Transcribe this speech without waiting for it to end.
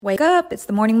Wake up. It's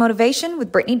the morning motivation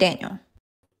with Brittany Daniel.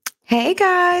 Hey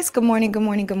guys, good morning, good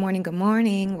morning, good morning, good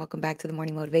morning. Welcome back to the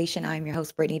Morning Motivation. I'm your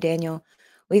host, Brittany Daniel.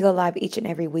 We go live each and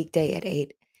every weekday at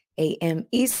 8 a.m.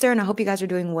 Eastern. I hope you guys are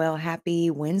doing well. Happy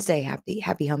Wednesday.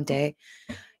 Happy hump day.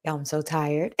 Y'all, I'm so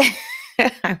tired.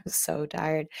 I'm so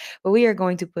tired. But we are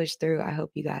going to push through. I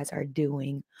hope you guys are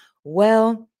doing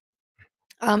well.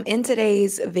 In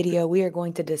today's video, we are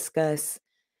going to discuss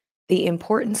the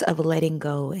importance of letting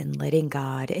go and letting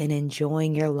God and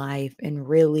enjoying your life and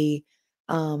really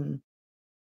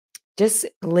just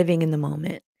living in the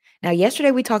moment. Now,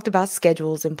 yesterday we talked about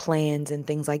schedules and plans and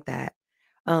things like that.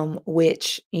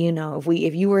 Which,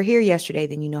 if you were here yesterday,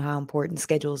 then you know how important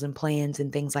schedules and plans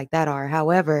and things like that are.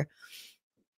 However,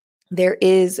 there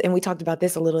is, and we talked about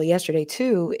this a little yesterday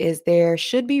too, is there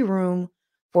should be room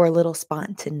for a little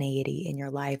spontaneity in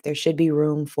your life. There should be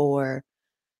room for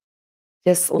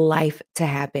just life to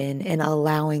happen and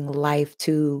allowing life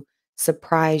to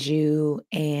surprise you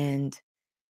and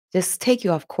just take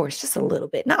you off course just a little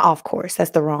bit. Not off course.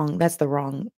 That's the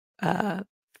wrong uh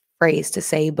phrase to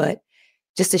say, but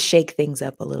just to shake things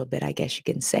up a little bit, I guess you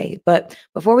can say. But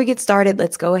before we get started,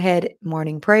 let's go ahead.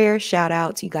 Morning prayer, shout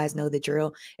outs. You guys know the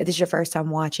drill. If this is your first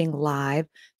time watching live,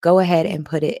 go ahead and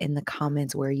put it in the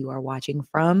comments where you are watching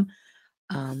from.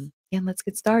 And let's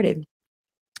get started.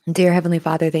 Dear Heavenly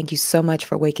Father, thank you so much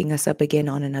for waking us up again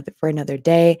on another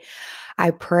day.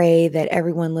 I pray that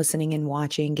everyone listening and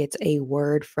watching gets a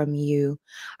word from you.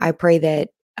 I pray that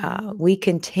we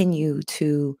continue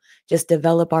to just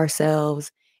develop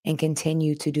ourselves and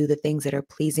continue to do the things that are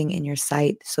pleasing in your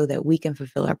sight so that we can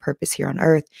fulfill our purpose here on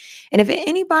earth. And if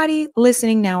anybody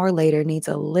listening now or later needs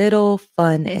a little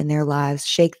fun in their lives,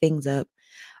 shake things up,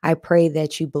 I pray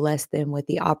that you bless them with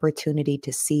the opportunity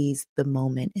to seize the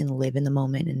moment and live in the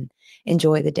moment and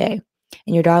enjoy the day.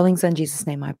 In your darling son, Jesus'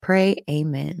 name, I pray.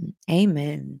 Amen.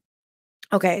 Amen.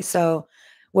 Okay, so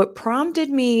what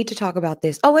prompted me to talk about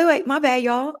this? Oh, wait, my bad,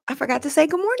 y'all. I forgot to say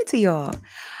good morning to y'all.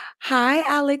 Hi,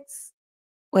 Alex.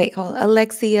 Wait, hold on.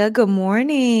 Alexia, good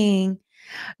morning.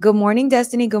 Good morning,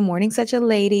 Destiny. Good morning, such a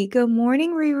lady. Good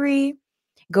morning, Riri.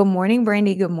 Good morning,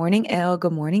 Brandy. Good morning, Elle.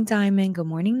 Good morning, Diamond. Good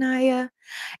morning, Naya.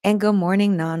 And good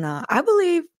morning, Nana. I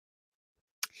believe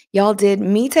y'all did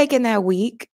me taking that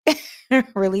week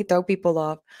really throw people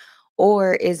off,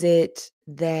 or is it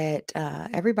that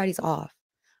everybody's off?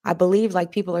 I believe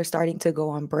like people are starting to go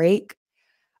on break.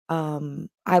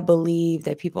 I believe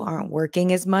that people aren't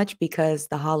working as much because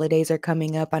the holidays are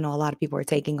coming up. I know a lot of people are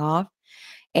taking off,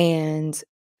 and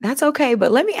that's okay.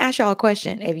 But let me ask y'all a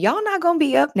question. If y'all not going to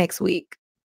be up next week,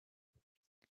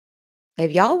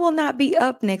 if y'all will not be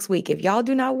up next week, if y'all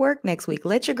do not work next week,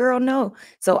 let your girl know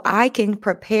so I can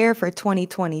prepare for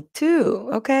 2022,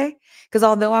 okay? Because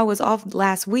although I was off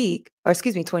last week, or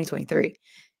excuse me, 2023,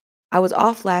 I was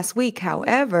off last week.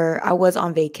 However, I was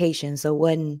on vacation. So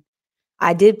when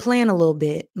I did plan a little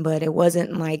bit, but it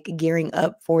wasn't like gearing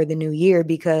up for the new year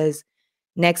because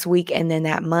next week and then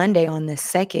that Monday on the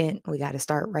 2nd, we got to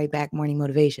start right back morning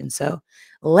motivation. So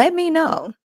let me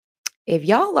know. If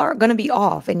y'all are going to be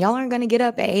off and y'all aren't going to get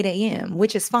up at 8 a.m.,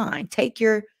 which is fine, take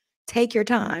your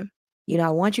time. I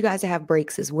want you guys to have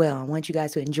breaks as well. I want you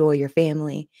guys to enjoy your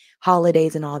family,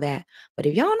 holidays and all that. But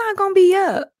if y'all not going to be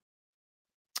up,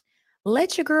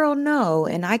 let your girl know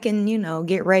and I can,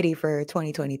 get ready for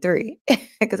 2023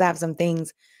 because I have some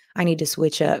things I need to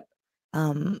switch up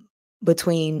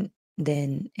between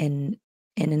then and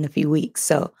in a few weeks.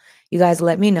 So you guys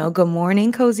let me know. Good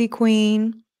morning, Cozy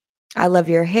Queen. I love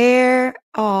your hair.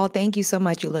 Oh, thank you so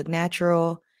much. You look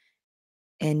natural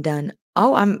and done.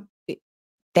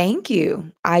 Thank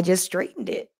you. I just straightened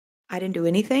it. I didn't do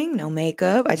anything, no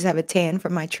makeup. I just have a tan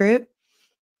from my trip.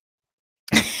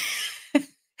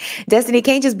 Destiny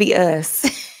can't just be us.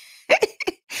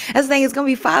 That's the thing. It's going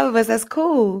to be 5 of us. That's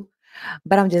cool.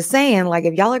 But I'm just saying, like,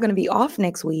 if y'all are going to be off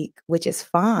next week, which is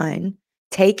fine,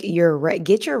 get your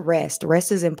rest.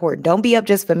 Rest is important. Don't be up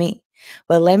just for me.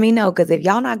 But let me know, because if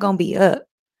y'all not going to be up,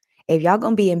 if y'all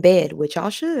going to be in bed, which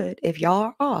y'all should, if y'all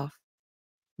are off,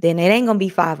 then it ain't going to be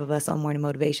 5 of us on morning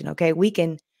motivation. Okay. We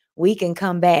can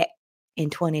come back in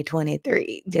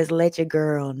 2023. Just let your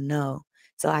girl know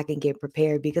so I can get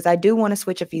prepared, because I do want to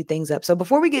switch a few things up. So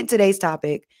before we get into today's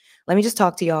topic, let me just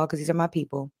talk to y'all, because these are my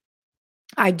people.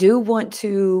 I do want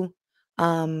to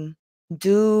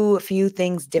do a few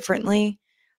things differently.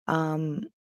 And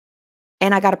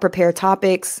I got to prepare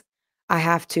topics.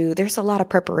 There's a lot of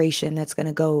preparation that's going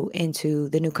to go into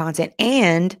the new content.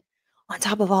 And on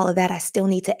top of all of that, I still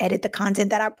need to edit the content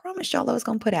that I promised y'all I was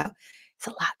going to put out. It's a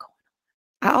lot going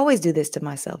on. I always do this to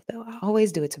myself, though. I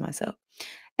always do it to myself.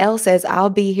 Elle says,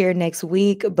 I'll be here next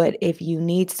week, but if you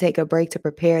need to take a break to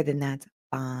prepare, then that's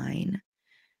fine.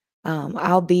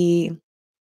 I'll be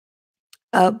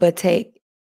up, but take.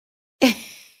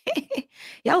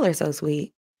 Y'all are so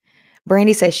sweet.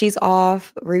 Brandy says she's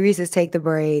off. Riri says take the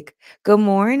break. Good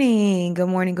morning. Good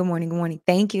morning. Good morning. Good morning.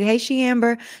 Thank you. Hey, she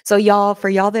Amber. So y'all, for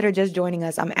y'all that are just joining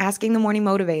us, I'm asking the morning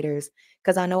motivators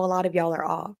because I know a lot of y'all are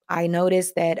off. I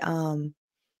noticed that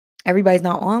everybody's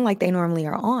not on like they normally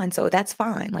are on. So that's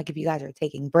fine. Like if you guys are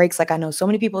taking breaks, like I know so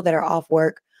many people that are off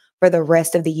work for the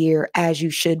rest of the year, as you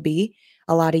should be.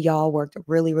 A lot of y'all worked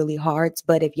really, really hard.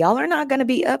 But if y'all are not going to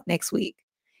be up next week,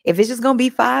 if it's just going to be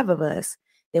 5 of us,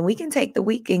 then we can take the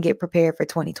week and get prepared for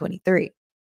 2023.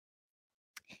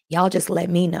 Y'all just let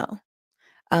me know.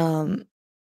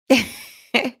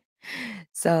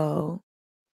 So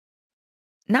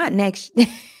not next.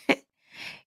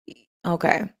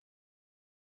 Okay.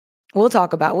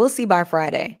 We'll see by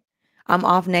Friday. I'm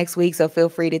off next week, so feel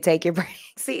free to take your break.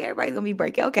 See, everybody's gonna be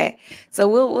breaking. Okay. So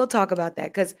we'll talk about that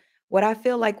because what I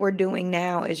feel like we're doing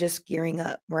now is just gearing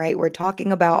up, right? We're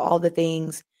talking about all the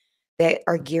things that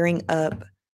are gearing up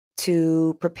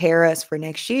to prepare us for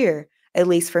next year. At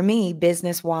least for me,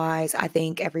 business wise, I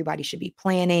think everybody should be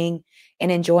planning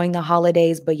and enjoying the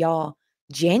holidays. But y'all,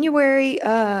 January,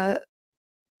 the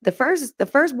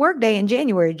first work day in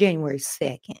January, January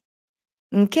 2nd.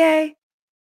 Okay.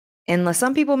 Unless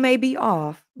some people may be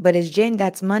off, but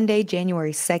that's Monday,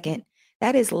 January 2nd.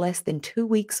 That is less than 2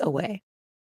 weeks away.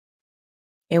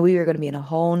 And we are going to be in a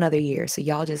whole nother year. So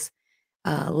y'all just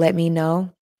let me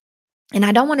know. And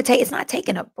I don't want to it's not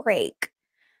taking a break.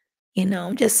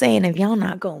 I'm just saying if y'all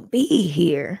not going to be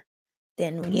here,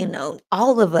 then,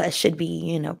 all of us should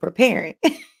be, preparing.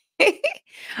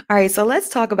 All right, so let's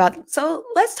talk about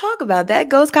that.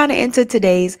 Goes kind of into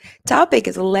today's topic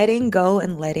is letting go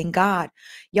and letting God.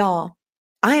 Y'all,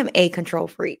 I am a control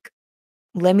freak.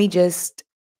 Let me just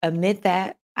admit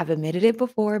that. I've admitted it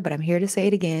before, but I'm here to say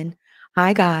it again.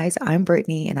 Hi guys, I'm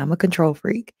Brittany and I'm a control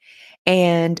freak.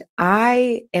 And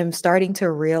I am starting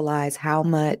to realize how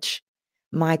much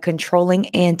my controlling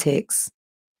antics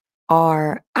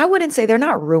I wouldn't say they're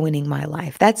not ruining my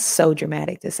life. That's so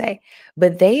dramatic to say,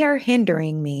 but they are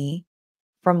hindering me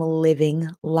from living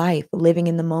life, living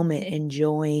in the moment,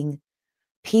 enjoying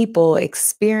people,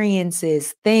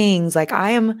 experiences, things. Like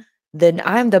I'm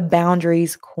the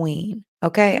boundaries queen.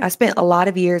 Okay. I spent a lot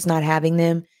of years not having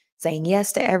them, saying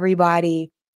yes to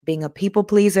everybody, being a people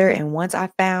pleaser. And once I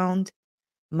found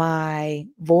my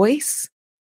voice,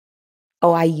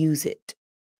 I use it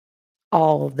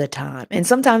all the time. And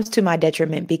sometimes to my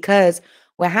detriment, because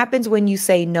what happens when you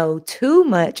say no too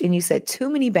much and you set too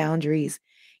many boundaries,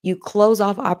 you close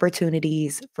off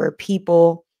opportunities for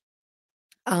people,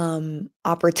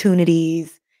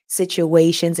 opportunities,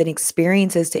 situations, and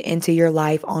experiences to enter your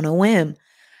life on a whim.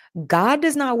 God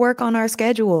does not work on our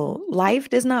schedule. Life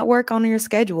does not work on your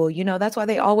schedule. That's why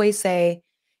they always say,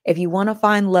 if you want to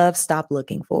find love, stop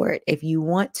looking for it. If you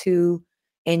want to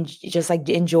just like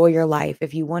enjoy your life,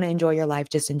 if you want to enjoy your life,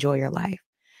 just enjoy your life.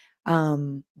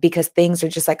 Because things are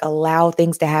just like allow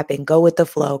things to happen. Go with the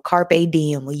flow. Carpe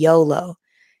diem, YOLO.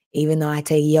 Even though I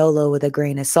take YOLO with a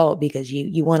grain of salt because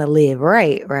you want to live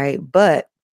right? But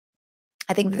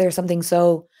I think that there's something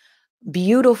so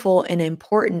beautiful and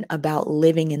important about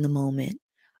living in the moment,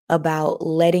 about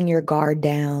letting your guard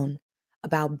down,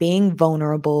 about being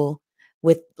vulnerable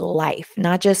with life,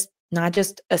 not just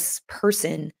a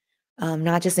person,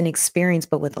 not just an experience,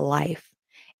 but with life,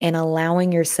 and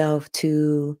allowing yourself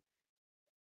to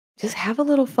just have a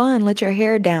little fun, let your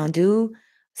hair down, do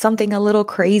something a little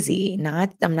crazy. I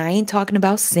ain't talking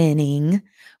about sinning,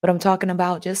 but I'm talking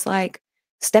about just like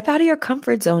step out of your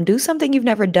comfort zone, do something you've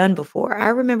never done before. I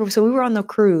remember, so we were on the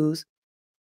cruise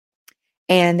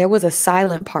and there was a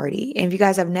silent party. And if you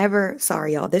guys have never,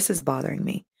 sorry, y'all, this is bothering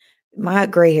me. My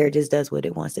gray hair just does what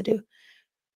it wants to do.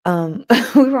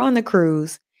 We were on the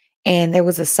cruise and there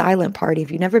was a silent party. If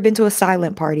you've never been to a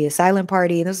silent party, and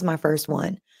this is my first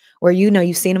one, where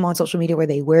you've seen them on social media where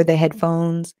they wear the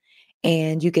headphones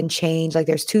and you can change, like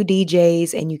there's 2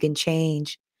 DJs and you can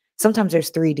change. Sometimes there's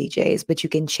 3 DJs, but you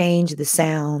can change the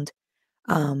sound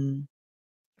you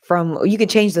can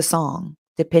change the song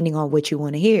depending on what you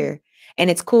want to hear. And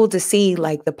it's cool to see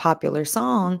like the popular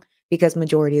song because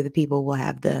majority of the people will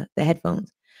have the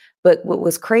headphones. But what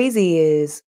was crazy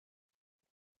is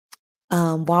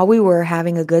while we were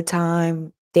having a good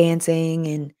time dancing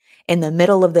and in the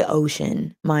middle of the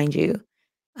ocean, mind you,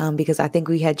 because I think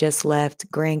we had just left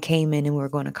Grand Cayman and we were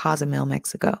going to Cozumel,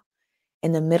 Mexico.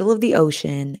 In the middle of the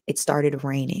ocean, it started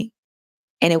raining.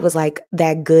 And it was like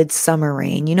that good summer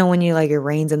rain. When you like it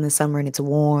rains in the summer and it's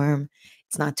warm,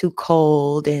 it's not too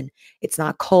cold and it's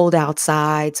not cold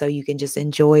outside, so you can just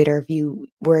enjoy it. Or if you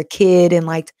were a kid and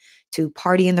liked to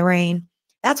party in the rain,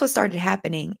 that's what started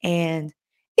happening. And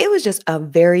it was just a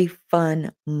very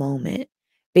fun moment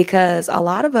because a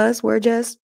lot of us were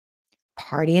just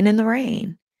partying in the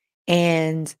rain.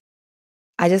 And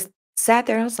I just sat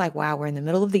there and I was like, wow, we're in the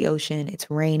middle of the ocean,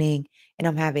 it's raining, and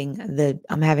I'm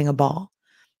having a ball.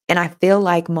 And I feel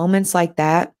like moments like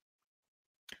that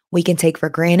we can take for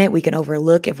granted, we can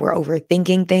overlook if we're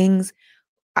overthinking things.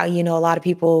 A lot of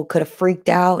people could have freaked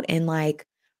out and like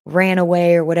ran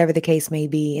away or whatever the case may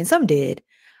be, and some did.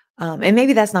 And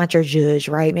maybe that's not your judge,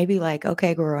 right? Maybe like,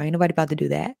 okay, girl, ain't nobody about to do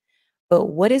that. But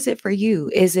what is it for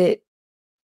you? Is it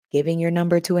giving your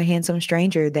number to a handsome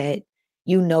stranger that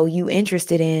you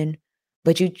interested in,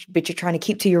 but you're trying to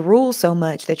keep to your rules so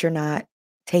much that you're not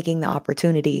taking the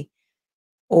opportunity?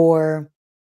 Or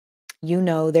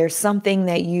there's something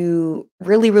that you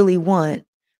really, really want,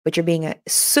 but you're being a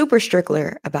super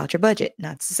strickler about your budget.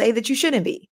 Not to say that you shouldn't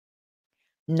be.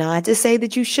 Not to say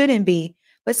that you shouldn't be,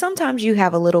 but sometimes you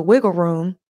have a little wiggle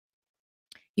room.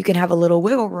 You can have a little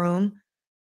wiggle room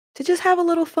to just have a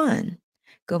little fun.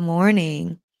 Good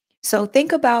morning. So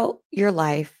think about your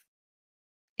life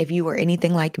if you were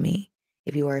anything like me.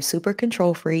 If you are a super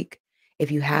control freak, if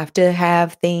you have to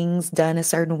have things done a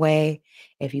certain way,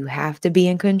 if you have to be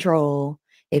in control,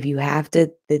 if you have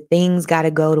to, the things got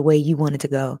to go the way you want it to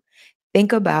go.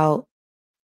 Think about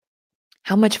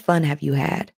how much fun have you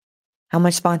had? How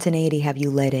much spontaneity have you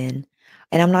let in?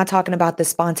 And I'm not talking about the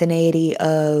spontaneity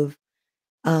of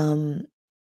um,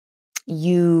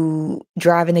 you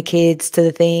driving the kids to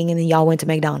the thing and then y'all went to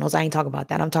McDonald's. I ain't talking about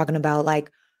that. I'm talking about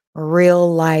like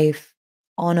real life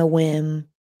on a whim.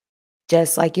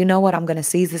 Just like, you know what? I'm going to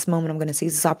seize this moment. I'm going to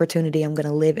seize this opportunity. I'm going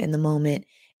to live in the moment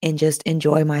and just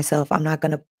enjoy myself. I'm not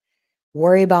going to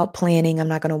worry about planning. I'm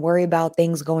not going to worry about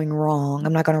things going wrong.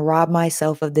 I'm not going to rob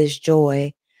myself of this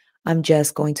joy. I'm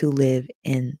just going to live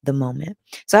in the moment.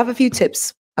 So I have a few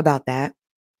tips about that.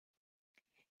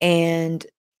 And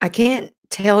I can't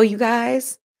tell you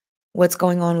guys what's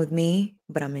going on with me,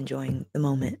 but I'm enjoying the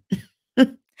moment.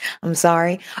 I'm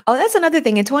sorry. Oh, that's another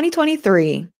thing. In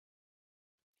 2023,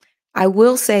 I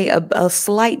will say a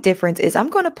slight difference is I'm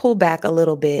going to pull back a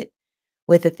little bit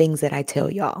with the things that I tell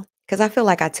y'all because I feel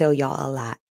like I tell y'all a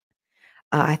lot.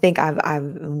 I think I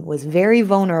was very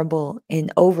vulnerable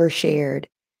and overshared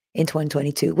in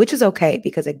 2022, which is okay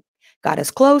because it got us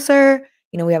closer.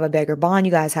 We have a bigger bond.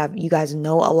 You guys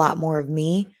know a lot more of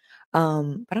me. But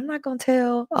I'm not going to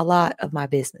tell a lot of my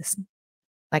business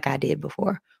like I did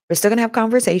before. We're still going to have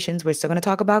conversations. We're still going to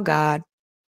talk about God,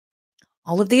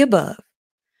 all of the above.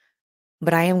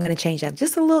 But I am going to change that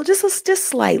just a little, just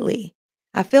slightly.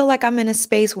 I feel like I'm in a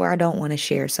space where I don't want to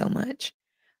share so much.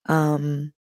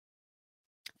 For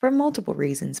multiple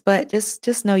reasons, but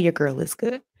just know your girl is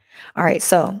good. All right,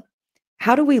 so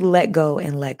how do we let go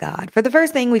and let God? For the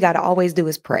first thing we got to always do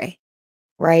is pray,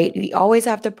 right? We always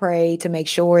have to pray to make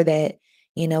sure that,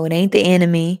 it ain't the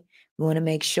enemy. We want to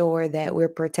make sure that we're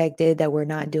protected, that we're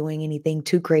not doing anything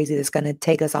too crazy that's going to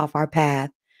take us off our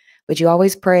path. But you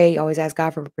always pray, you always ask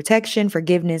God for protection,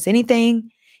 forgiveness,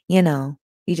 anything, you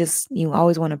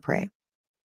always want to pray.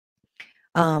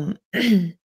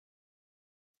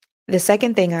 The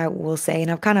second thing I will say, and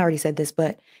I've kind of already said this,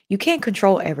 but you can't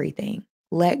control everything.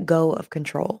 Let go of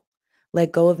control.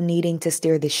 Let go of needing to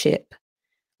steer the ship.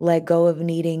 Let go of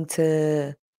needing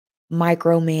to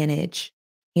micromanage.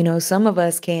 Some of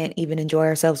us can't even enjoy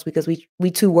ourselves because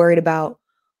we too worried about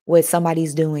what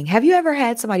somebody's doing. Have you ever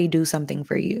had somebody do something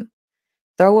for you?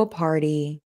 Throw a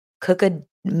party, cook a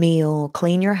meal,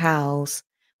 clean your house,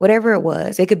 whatever it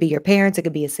was. It could be your parents, it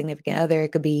could be a significant other,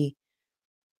 it could be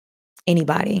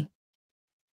anybody.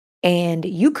 And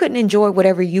you couldn't enjoy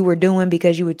whatever you were doing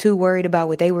because you were too worried about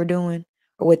what they were doing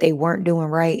or what they weren't doing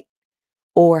right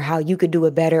or how you could do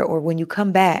it better. Or when you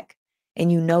come back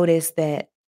and you notice that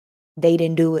they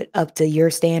didn't do it up to your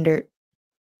standard.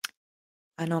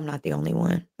 I know I'm not the only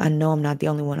one.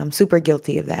 I'm super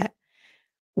guilty of that.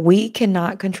 We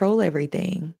cannot control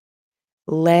everything.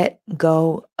 Let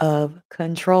go of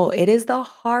control. It is the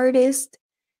hardest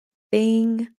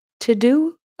thing to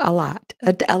do a lot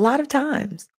of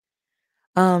times.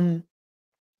 And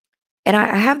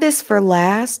I have this for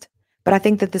last, but I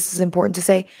think that this is important to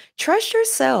say. Trust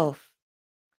yourself.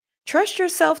 Trust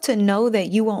yourself to know that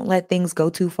you won't let things go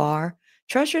too far.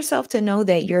 Trust yourself to know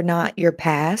that you're not your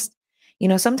past.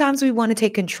 Sometimes we want to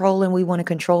take control and we want to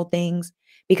control things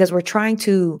because we're trying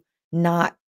to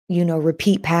not,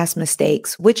 repeat past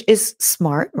mistakes, which is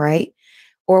smart, right?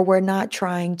 Or we're not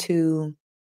trying to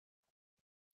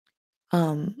We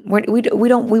want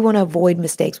to avoid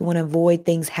mistakes. We want to avoid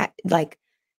things like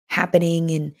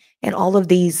happening and all of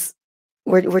these.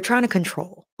 We're trying to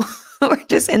control. We're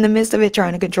just in the midst of it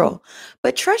trying to control.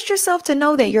 But trust yourself to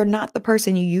know that you're not the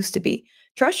person you used to be.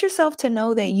 Trust yourself to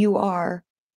know that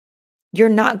you're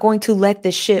not going to let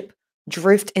the ship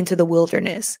drift into the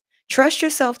wilderness. Trust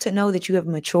yourself to know that you have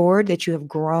matured, that you have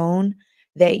grown,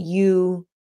 that you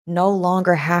no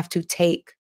longer have to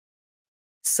take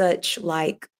such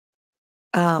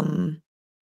um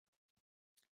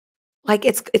like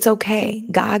it's okay.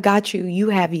 God got you. You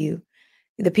have you.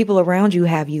 The people around you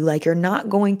have you. Like you're not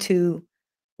going to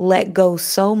let go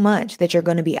so much that you're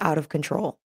going to be out of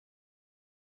control.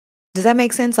 Does that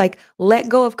make sense? Like let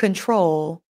go of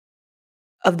control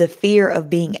of the fear of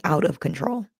being out of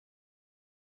control.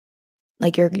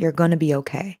 Like you're going to be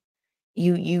okay.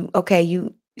 You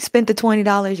spent the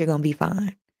 $20, you're going to be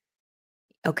fine.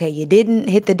 Okay, you didn't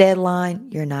hit the deadline,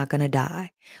 you're not going to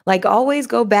die. Like always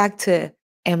go back to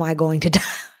am I going to die?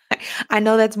 I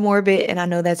know that's morbid and I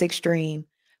know that's extreme,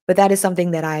 but that is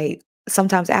something that I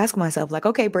sometimes ask myself like,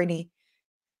 okay, Brittany,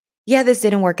 yeah, this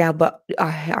didn't work out, but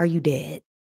are you dead?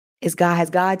 Has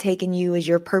God taken you? Is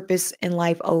your purpose in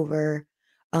life over?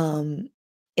 Um,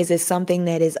 is it something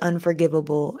that is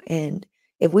unforgivable? And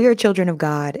if we are children of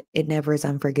God, it never is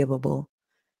unforgivable.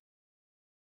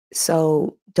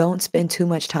 So don't spend too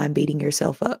much time beating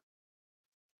yourself up.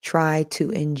 Try to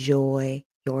enjoy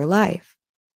your life.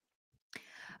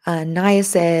 Naya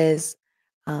says,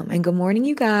 and good morning,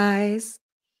 you guys.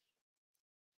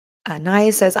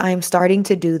 Naya says, I am starting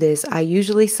to do this. I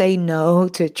usually say no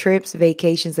to trips,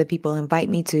 vacations that people invite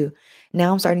me to.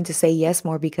 Now I'm starting to say yes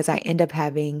more because I end up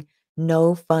having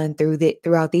no fun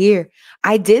throughout the year.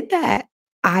 I did that.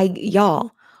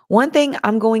 Y'all, one thing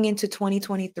I'm going into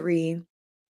 2023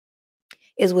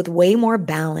 is with way more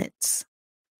balance.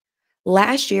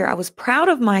 Last year, I was proud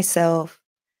of myself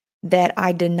that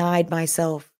I denied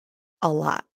myself a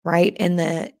lot, right? In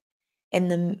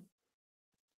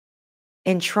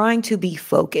trying to be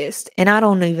focused. And I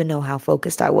don't even know how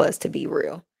focused I was, to be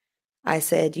real. I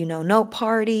said, no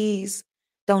parties,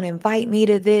 don't invite me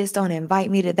to this, don't invite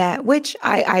me to that, which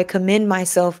I commend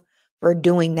myself for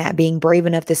doing that, being brave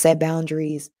enough to set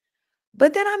boundaries.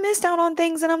 But then I missed out on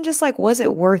things and I'm just like, was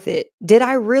it worth it? Did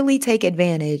I really take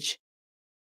advantage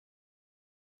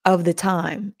of the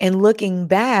time? And looking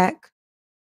back,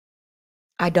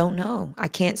 I don't know. I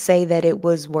can't say that it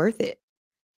was worth it.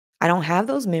 I don't have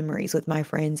those memories with my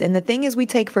friends. And the thing is, we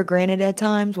take for granted at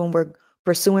times when we're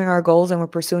pursuing our goals and we're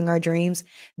pursuing our dreams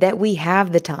that we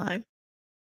have the time.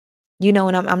 And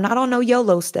I'm not on no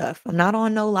YOLO stuff. I'm not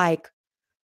on no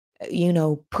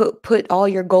put all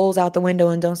your goals out the window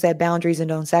and don't set boundaries and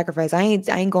don't sacrifice. I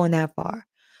ain't going that far.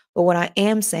 But what I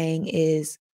am saying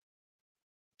is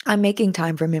I'm making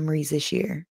time for memories this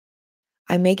year.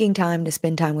 I'm making time to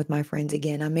spend time with my friends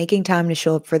again. I'm making time to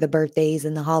show up for the birthdays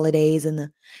and the holidays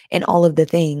and all of the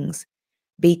things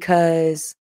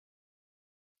because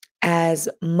as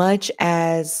much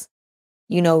as,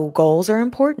 goals are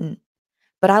important,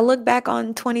 but I look back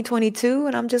on 2022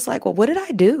 and I'm just like, well, what did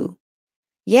I do?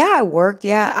 Yeah, I worked.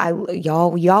 Yeah,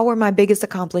 y'all were my biggest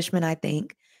accomplishment, I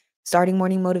think. Starting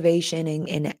morning motivation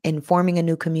and forming a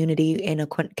new community and a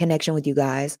connection with you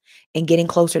guys and getting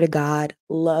closer to God.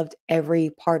 Loved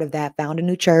every part of that. Found a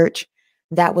new church.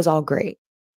 That was all great.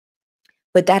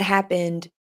 But that happened.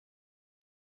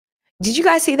 Did you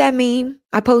guys see that meme?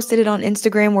 I posted it on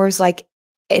Instagram where it's like,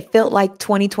 it felt like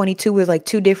 2022 was like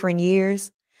 2 different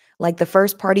years. Like the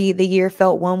first part of the year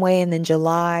felt one way and then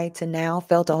July to now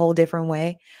felt a whole different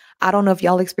way. I don't know if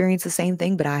y'all experienced the same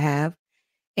thing, but I have.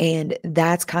 And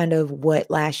that's kind of what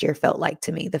last year felt like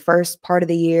to me. The first part of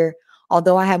the year,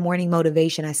 although I had morning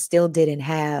motivation, I was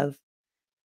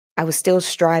still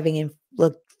striving and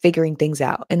figuring things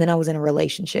out. And then I was in a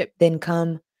relationship. Then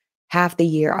come half the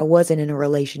year, I wasn't in a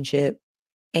relationship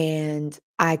and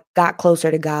I got closer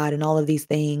to God and all of these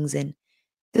things. And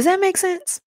does that make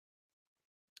sense?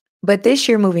 But this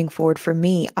year moving forward for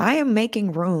me, I am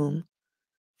making room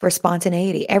for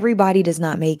spontaneity. Everybody does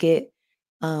not make it.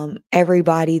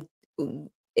 Everybody,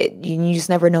 you just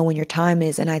never know when your time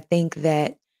is. And I think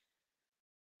that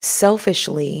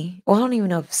selfishly, well, I don't even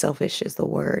know if selfish is the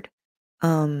word.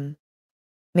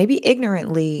 Maybe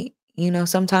ignorantly,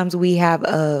 sometimes we have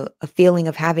a feeling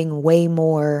of having way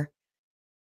more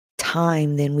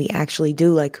time than we actually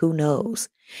do. Like, who knows?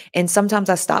 And sometimes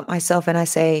I stop myself and I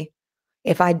say,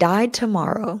 if I died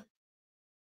tomorrow,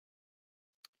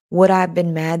 would I have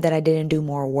been mad that I didn't do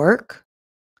more work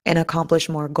and accomplish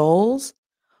more goals?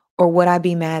 Or would I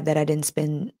be mad that I didn't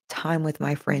spend time with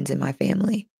my friends and my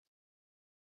family?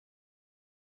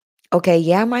 Okay,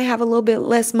 yeah, I might have a little bit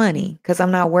less money because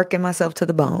I'm not working myself to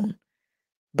the bone,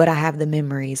 but I have the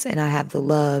memories and I have the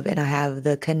love and I have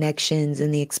the connections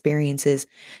and the experiences.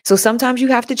 So sometimes you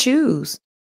have to choose.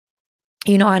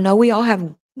 I know we all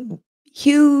have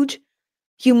huge,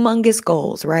 humongous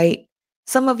goals, right?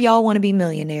 Some of y'all want to be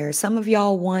millionaires. Some of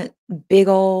y'all want big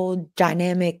old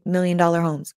dynamic $1 million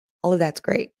homes. All of that's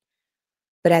great.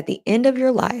 But at the end of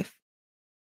your life,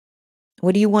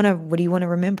 what do you want to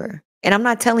remember? And I'm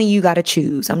not telling you got to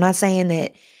choose. I'm not saying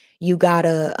that you got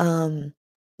to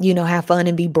have fun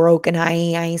and be broke, and I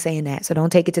ain't saying that. So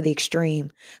don't take it to the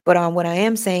extreme. But what I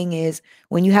am saying is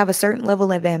when you have a certain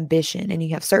level of ambition and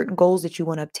you have certain goals that you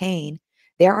want to obtain,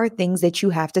 there are things that you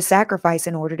have to sacrifice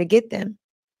in order to get them.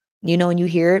 And you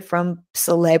hear it from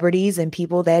celebrities and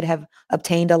people that have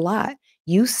obtained a lot.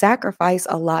 You sacrifice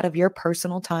a lot of your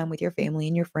personal time with your family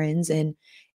and your friends and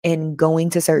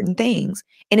going to certain things.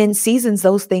 And in seasons,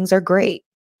 those things are great.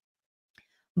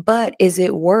 But is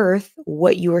it worth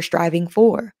what you are striving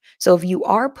for? So if you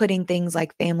are putting things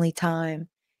like family time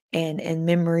and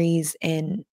memories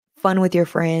and fun with your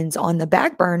friends on the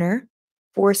back burner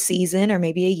for a season or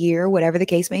maybe a year, whatever the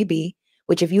case may be,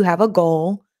 which if you have a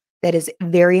goal that is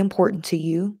very important to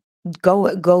you,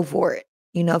 go for it.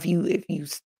 If you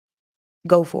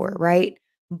go for it, right?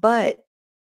 But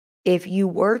if you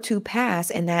were to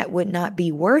pass and that would not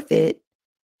be worth it,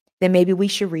 then maybe we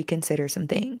should reconsider some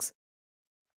things.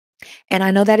 And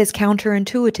I know that is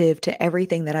counterintuitive to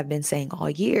everything that I've been saying all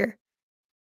year,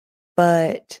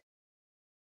 but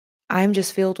I'm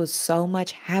just filled with so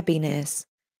much happiness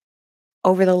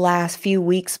over the last few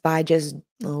weeks by just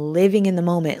living in the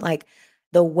moment. Like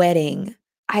the wedding,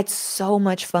 I had so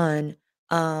much fun.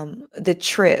 The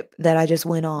trip that I just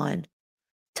went on,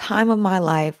 time of my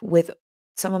life with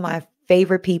some of my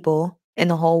favorite people in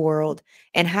the whole world.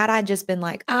 And had I just been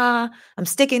like, I'm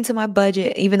sticking to my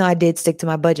budget, even though I did stick to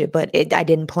my budget, but I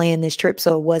didn't plan this trip.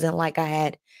 So it wasn't like I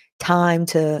had time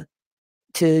to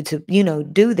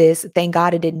do this. Thank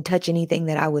God it didn't touch anything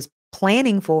that I was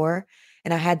planning for.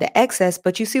 And I had the excess.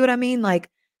 But you see what I mean? Like,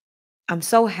 I'm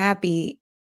so happy,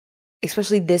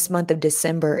 especially this month of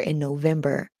December and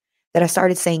November, that I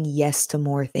started saying yes to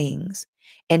more things.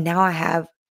 And now I have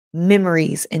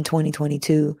memories in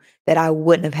 2022 that I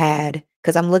wouldn't have had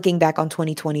because I'm looking back on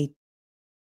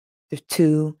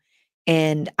 2022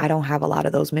 and I don't have a lot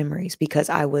of those memories because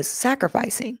I was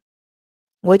sacrificing,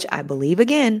 which I believe,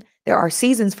 again, there are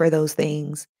seasons for those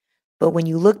things. But when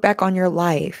you look back on your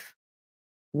life,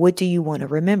 what do you want to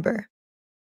remember?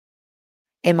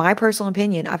 In my personal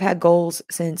opinion, I've had goals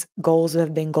since goals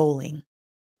have been goaling.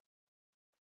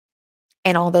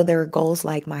 And although there are goals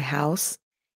like my house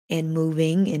and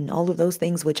moving and all of those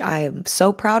things, which I am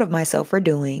so proud of myself for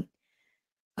doing,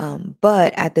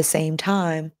 but at the same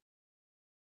time,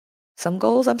 some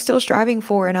goals I'm still striving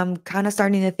for, and I'm kind of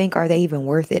starting to think, are they even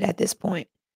worth it at this point?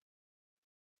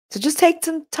 So just take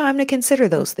some time to consider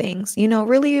those things,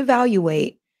 really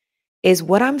evaluate, is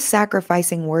what I'm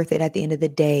sacrificing worth it at the end of the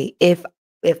day if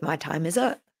my time is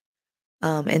up?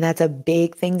 And that's a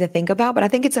big thing to think about, but I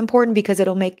think it's important because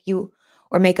it'll make you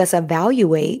or make us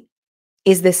evaluate,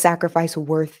 is this sacrifice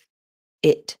worth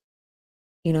it?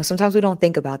 Sometimes we don't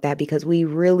think about that because we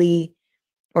really,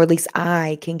 or at least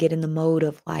I can get in the mode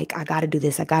of like, I got to do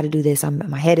this. I got to do this.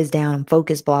 My head is down. I'm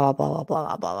focused, blah, blah, blah,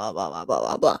 blah, blah, blah, blah, blah, blah,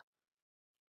 blah, blah.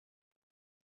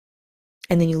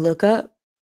 And then you look up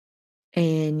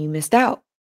and you missed out.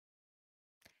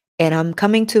 And I'm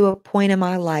coming to a point in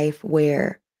my life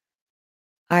where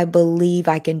I believe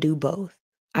I can do both.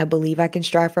 I believe I can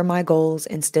strive for my goals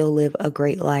and still live a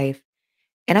great life.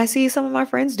 And I see some of my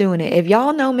friends doing it. If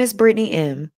y'all know Miss Brittany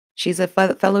M, she's a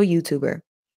fellow YouTuber.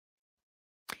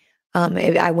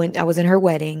 I was in her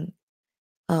wedding.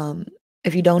 Um,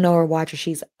 if you don't know her, watch her.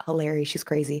 She's hilarious. She's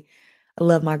crazy. I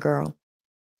love my girl.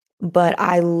 But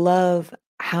I love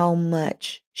how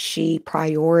much she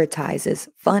prioritizes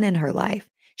fun in her life.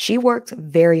 She works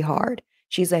very hard.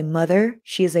 She's a mother.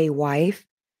 She's a wife.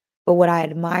 But what I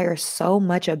admire so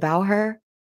much about her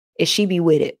is she be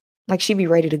with it. Like she be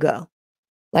ready to go.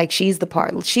 Like she's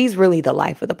really the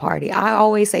life of the party. I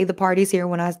always say the party's here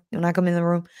when I come in the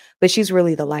room, but she's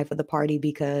really the life of the party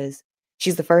because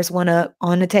she's the first one up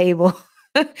on the table.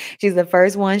 She's the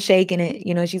first one shaking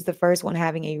it. She's the first one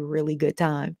having a really good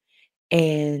time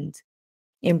and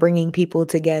bringing people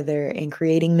together and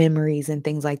creating memories and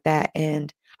things like that.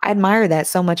 And I admire that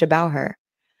so much about her.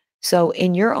 So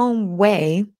in your own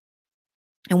way,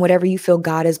 and whatever you feel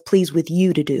God is pleased with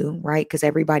you to do, right? Because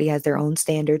everybody has their own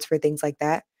standards for things like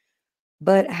that.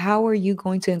 But how are you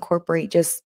going to incorporate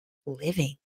just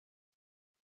living?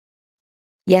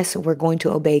 Yes, we're going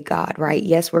to obey God, right?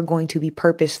 Yes, we're going to be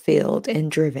purpose-filled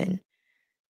and driven,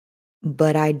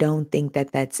 but I don't think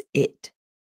that that's it.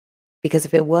 Because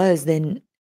if it was, then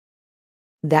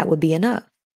that would be enough,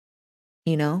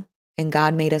 you know? And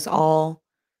God made us all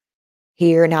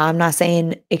here. Now, I'm not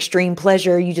saying extreme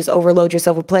pleasure, you just overload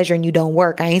yourself with pleasure and you don't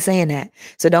work. I ain't saying that.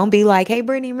 So don't be like, hey,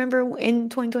 Brittany, remember in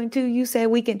 2022, you said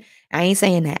we can. I ain't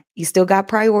saying that. You still got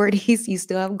priorities. You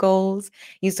still have goals.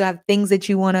 You still have things that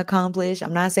you want to accomplish.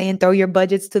 I'm not saying throw your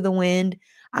budgets to the wind.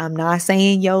 I'm not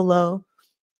saying YOLO.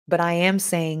 But I am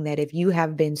saying that if you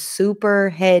have been super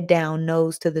head down,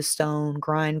 nose to the stone,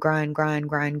 grind, grind, grind,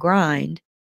 grind, grind,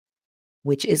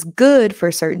 which is good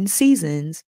for certain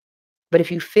seasons, but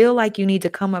if you feel like you need to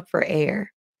come up for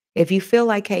air, if you feel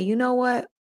like, hey, you know what?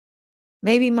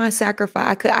 Maybe my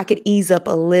sacrifice, I could ease up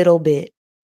a little bit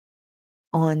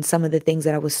on some of the things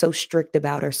that I was so strict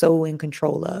about or so in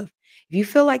control of. If you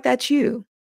feel like that's you,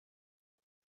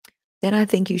 then I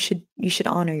think you should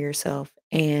honor yourself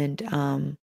and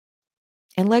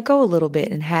let go a little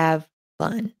bit and have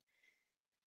fun.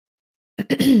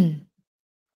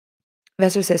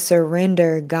 Vester says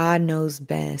surrender. God knows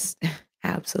best.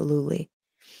 Absolutely.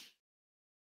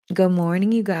 Good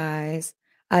morning, you guys.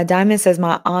 Diamond says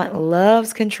my aunt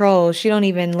loves control. She don't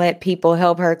even let people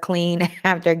help her clean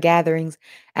after gatherings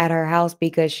at her house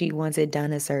because she wants it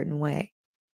done a certain way.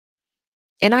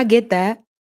 And I get that.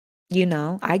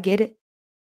 I get it.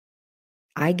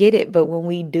 I get it. But when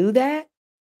we do that,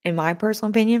 in my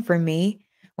personal opinion, for me,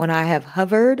 when I have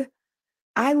hovered,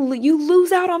 you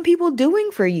lose out on people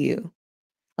doing for you.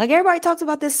 Like everybody talks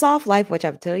about this soft life, which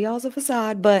I tell y'all is a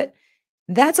facade, but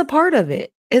that's a part of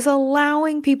it. Is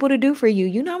allowing people to do for you.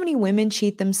 You know how many women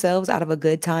cheat themselves out of a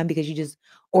good time because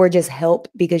or just help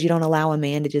because you don't allow a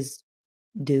man to just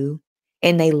do.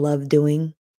 And they love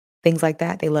doing things like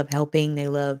that. They love helping. They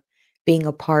love being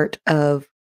a part of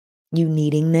you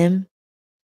needing them.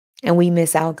 And we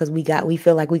miss out because we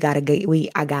feel like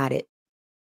I got it.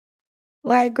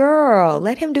 Like, girl,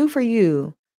 let him do for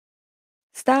you.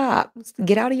 Stop.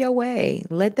 Get out of your way.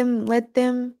 Let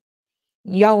them.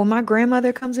 Y'all, when my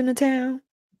grandmother comes into town,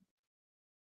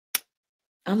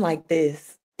 I'm like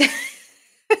this.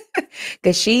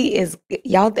 Cause she is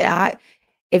y'all.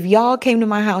 If y'all came to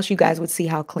my house, you guys would see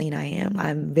how clean I am.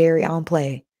 I'm very on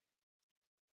play.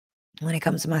 When it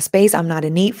comes to my space, I'm not a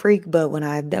neat freak, but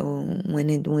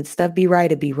when stuff be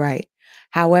right, it be right.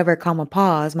 However, comma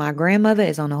pause, my grandmother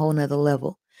is on a whole nother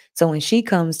level. So when she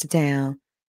comes to town,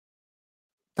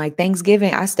 like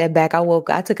Thanksgiving, I stepped back.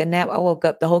 I took a nap. I woke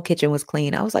up, the whole kitchen was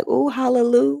clean. I was like, "Ooh,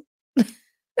 hallelujah."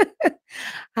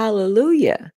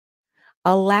 Hallelujah.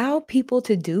 Allow people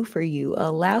to do for you.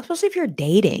 Especially if you're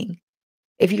dating,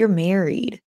 if you're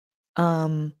married,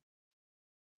 um,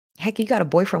 heck, you got a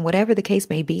boyfriend, whatever the case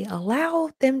may be, allow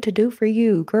them to do for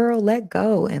you. Girl, let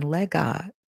go and let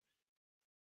God.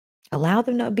 Allow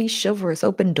them to be chivalrous,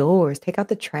 open doors, take out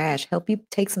the trash, help you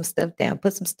take some stuff down,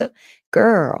 put some stuff.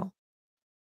 Girl,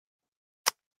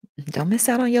 don't miss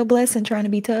out on your blessing trying to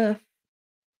be tough.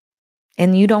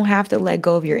 And you don't have to let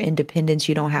go of your independence.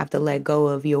 You don't have to let go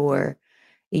of your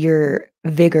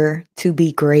vigor to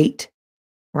be great,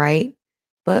 right?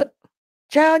 But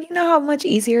child, you know how much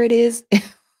easier it is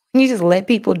you just let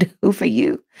people do for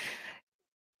you.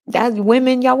 That's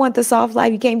women, y'all want the soft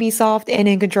life. You can't be soft and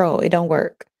in control. It don't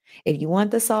work. If you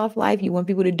want the soft life, you want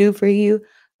people to do for you,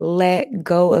 let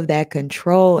go of that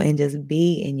control and just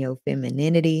be in your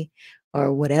femininity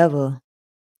or whatever.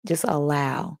 Just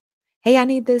allow. Hey, I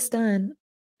need this done.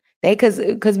 Because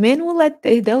men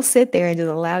they'll sit there and just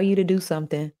allow you to do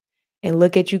something and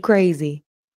look at you crazy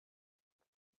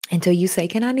until you say,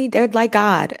 they're like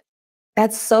God.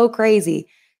 That's so crazy.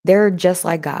 They're just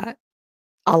like God.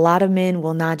 A lot of men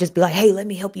will not just be like, hey, let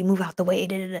me help you move out the way.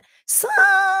 Da, da, da. So,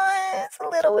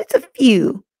 it's a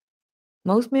few.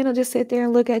 Most men will just sit there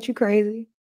and look at you crazy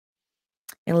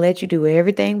and let you do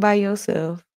everything by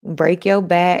yourself, break your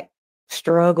back,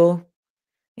 struggle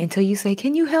until you say,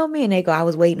 can you help me? And they go, I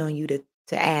was waiting on you to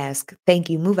ask. Thank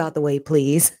you. Move out the way,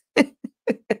 please.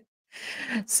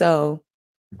 So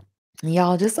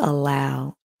y'all just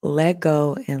let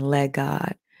go and let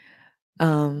God.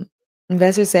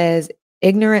 Investor says,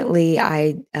 ignorantly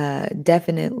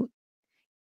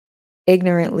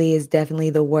is definitely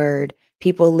the word.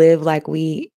 People live like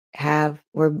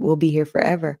we'll be here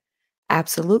forever.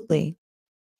 Absolutely.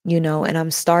 And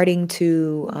I'm starting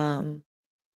to,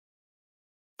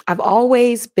 I've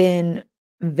always been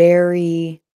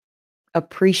very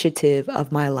appreciative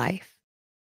of my life.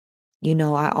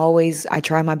 I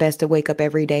try my best to wake up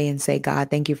every day and say, God,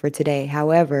 thank you for today.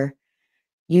 However,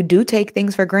 you do take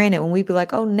things for granted when we be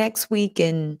like, oh, next week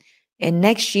and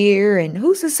next year, and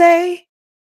who's to say?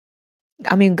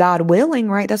 I mean, God willing,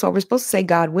 right? That's what we're supposed to say,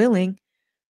 God willing.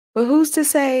 But who's to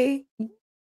say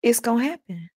it's going to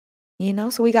happen?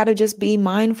 So we got to just be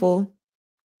mindful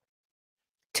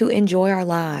to enjoy our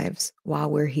lives while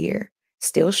we're here.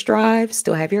 Still strive,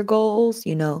 still have your goals.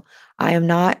 I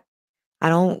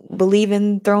don't believe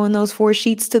in throwing those 4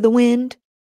 sheets to the wind,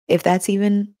 if that's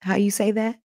even how you say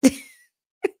that.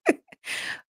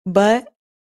 But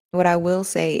what I will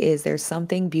say is there's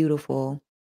something beautiful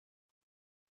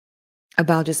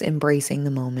about just embracing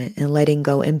the moment and letting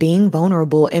go and being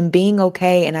vulnerable and being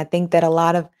okay. And I think that a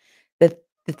lot of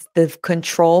the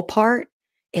control part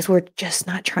is we're just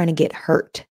not trying to get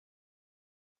hurt.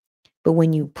 But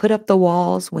when you put up the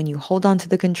walls, when you hold on to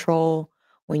the control,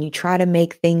 when you try to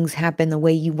make things happen the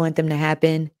way you want them to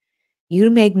happen, you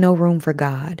make no room for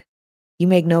God. You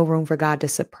make no room for God to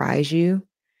surprise you.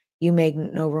 You make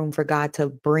no room for God to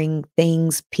bring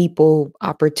things, people,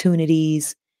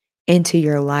 opportunities into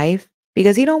your life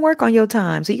because he don't work on your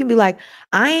time. So you can be like,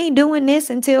 I ain't doing this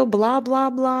until blah, blah,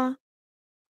 blah.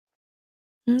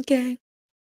 Okay.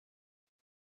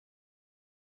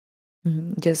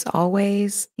 Just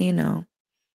always,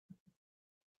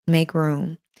 make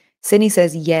room. Sydney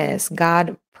says, yes,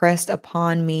 God pressed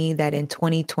upon me that in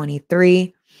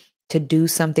 2023 to do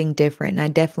something different.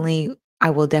 And I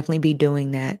will definitely be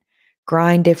doing that.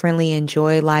 Grind differently,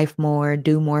 enjoy life more,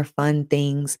 do more fun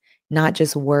things, not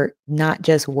just work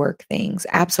things.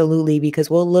 Absolutely, because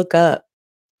we'll look up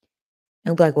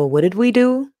and be like, well, what did we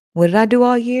do? What did I do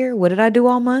all year? What did I do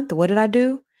all month? What did I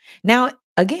do? Now,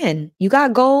 again, you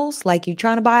got goals, like you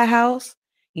trying to buy a house,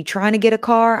 you trying to get a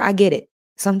car. I get it.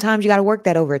 Sometimes you got to work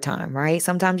that overtime, right?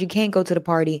 Sometimes you can't go to the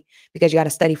party because you got to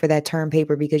study for that term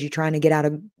paper because you're trying to get out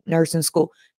of nursing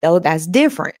school. Though that's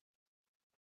different.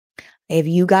 If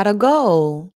you got a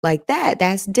goal like that,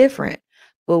 that's different.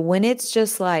 But when it's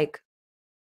just like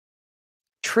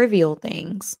trivial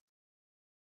things,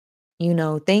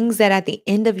 things that at the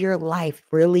end of your life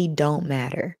really don't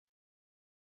matter.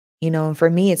 And for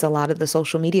me, it's a lot of the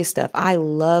social media stuff. I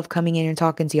love coming in and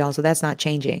talking to y'all, so that's not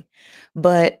changing.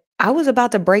 But I was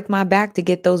about to break my back to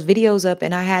get those videos up,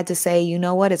 and I had to say, you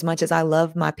know what? As much as I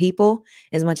love my people,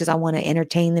 as much as I want to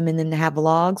entertain them and then to have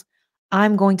vlogs,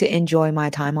 I'm going to enjoy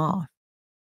my time off.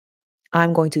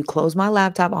 I'm going to close my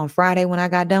laptop on Friday when I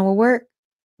got done with work.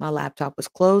 My laptop was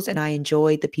closed, and I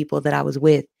enjoyed the people that I was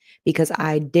with because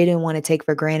I didn't want to take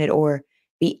for granted or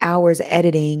be hours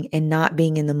editing and not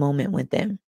being in the moment with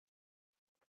them.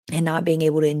 And not being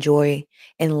able to enjoy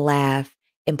and laugh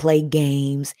and play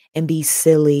games and be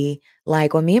silly.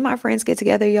 Like when me and my friends get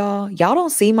together, y'all don't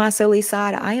see my silly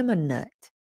side. I am a nut.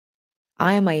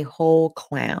 I am a whole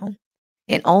clown.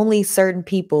 And only certain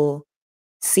people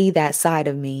see that side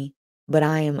of me, but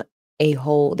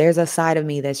there's a side of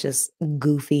me that's just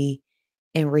goofy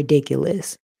and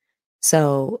ridiculous.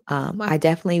 So I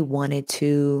definitely wanted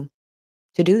to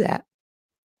do that.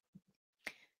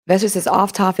 Vester says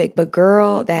off topic, but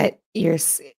girl,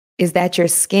 is that your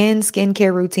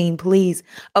skincare routine, please?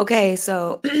 Okay,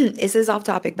 so this is off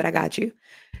topic, but I got you.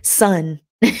 Sun.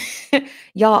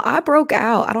 Y'all, I broke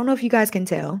out. I don't know if you guys can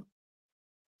tell.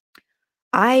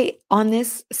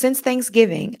 Since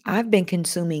Thanksgiving, I've been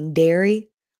consuming dairy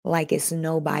like it's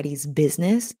nobody's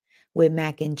business with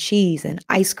mac and cheese and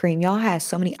ice cream. Y'all had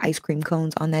so many ice cream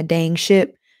cones on that dang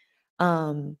ship.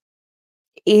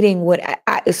 Eating what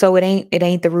so it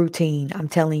ain't the routine, I'm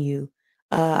telling you.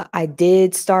 I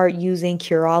did start using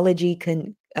Curology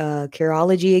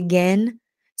again,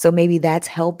 so maybe that's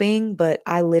helping, but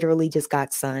I literally just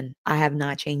got sun. I have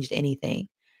not changed anything.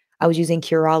 I was using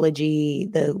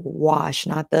Curology, the wash,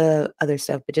 not the other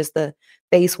stuff, but just the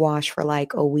face wash for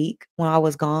like a week when I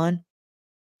was gone.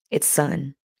 It's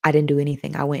sun. I didn't do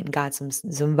anything. I went and got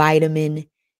some vitamin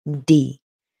D.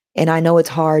 And I know it's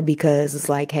hard because it's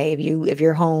like, hey, if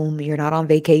you're home, you're not on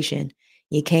vacation,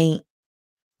 you can't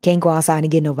go outside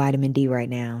and get no vitamin D right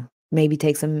now. Maybe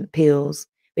take some pills.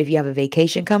 If you have a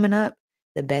vacation coming up,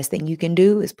 the best thing you can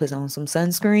do is put on some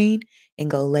sunscreen and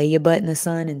go lay your butt in the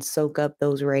sun and soak up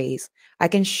those rays. I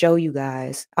can show you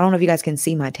guys. I don't know if you guys can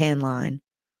see my tan line.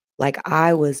 Like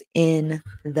I was in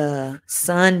the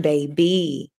sun,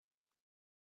 baby.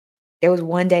 There was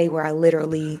one day where I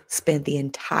literally spent the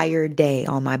entire day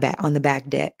on the back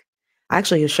deck.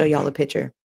 Actually, I'll show y'all a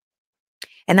picture.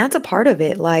 And that's a part of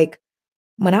it. Like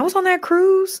when I was on that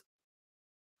cruise,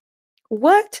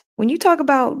 what? When you talk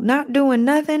about not doing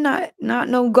nothing, not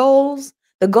no goals,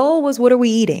 the goal was what are we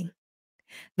eating?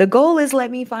 The goal is let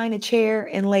me find a chair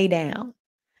and lay down.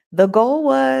 The goal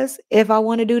was if I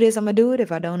want to do this, I'm gonna do it.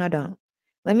 If I don't, I don't.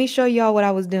 Let me show y'all what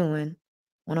I was doing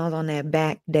when I was on that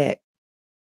back deck.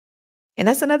 And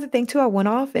that's another thing too. I went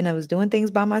off and I was doing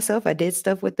things by myself. I did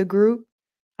stuff with the group.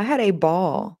 I had a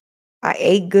ball. I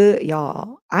ate good,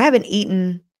 y'all. I haven't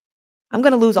eaten. I'm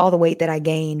going to lose all the weight that I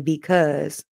gained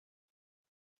because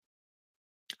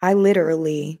I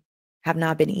literally have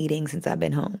not been eating since I've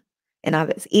been home. And I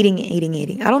was eating, eating,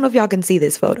 eating. I don't know if y'all can see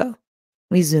this photo. Let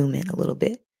me zoom in a little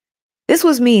bit. This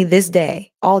was me this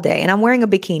day, all day. And I'm wearing a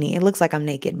bikini. It looks like I'm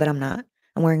naked, but I'm not.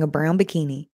 I'm wearing a brown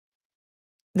bikini.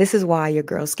 This is why your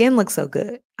girl's skin looks so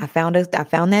good. I found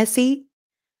that seat.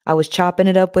 I was chopping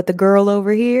it up with the girl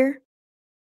over here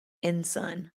in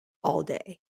sun all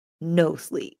day. No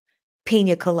sleep.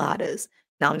 Pina coladas.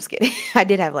 No, I'm just kidding. I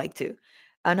did have like two.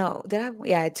 I know. Did I?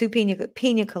 Yeah, I had two pina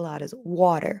coladas,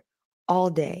 water all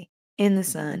day in the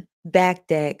sun, back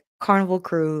deck, Carnival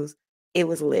cruise. It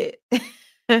was lit.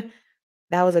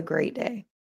 That was a great day.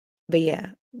 But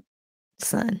yeah,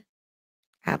 sun.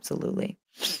 Absolutely.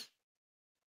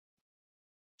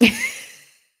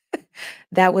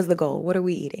 That was the goal. What are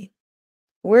we eating?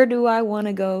 Where do I want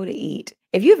to go to eat?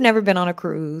 If you've never been on a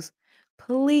cruise,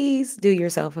 please do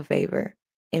yourself a favor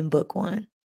and book one.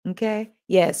 Okay?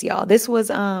 Yes, y'all. This was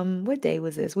what day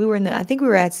was this? I think we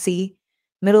were at sea,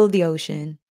 middle of the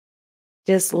ocean,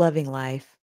 just loving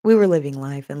life. We were living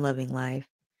life and loving life.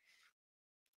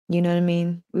 You know what I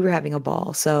mean? We were having a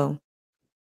ball. So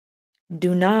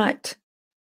do not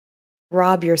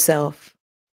rob yourself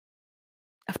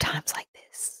of times like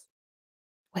this.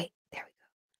 Wait, there we go.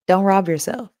 Don't rob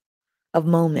yourself of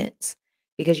moments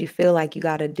because you feel like you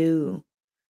got to do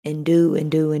and do and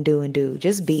do and do and do.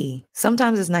 Just be.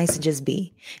 Sometimes it's nice to just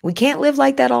be. We can't live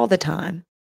like that all the time.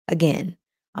 Again,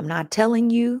 I'm not telling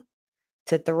you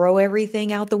to throw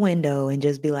everything out the window and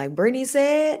just be like, Brittany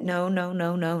said, no, no,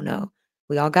 no, no, no.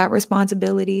 We all got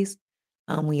responsibilities.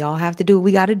 We all have to do what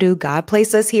we got to do. God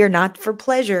placed us here not for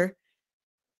pleasure,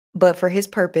 but for his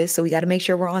purpose. So we got to make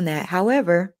sure we're on that.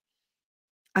 However,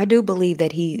 I do believe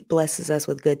that he blesses us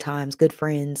with good times, good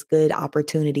friends, good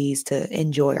opportunities to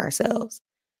enjoy ourselves.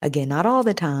 Again, not all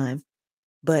the time,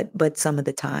 but some of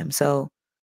the time. So,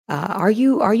 are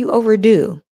you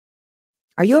overdue?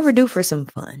 Are you overdue for some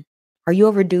fun? Are you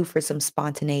overdue for some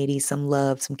spontaneity, some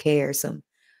love, some care, some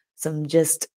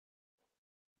just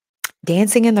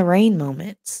dancing in the rain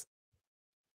moments?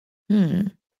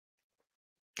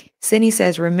 Sydney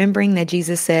says, remembering that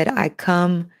Jesus said, I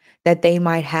come that they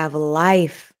might have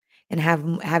life and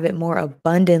have it more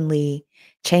abundantly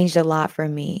changed a lot for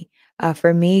me.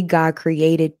 For me, God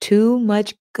created too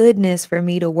much goodness for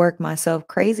me to work myself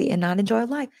crazy and not enjoy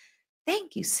life.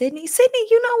 Thank you, Sydney. Sydney,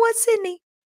 you know what, Sydney?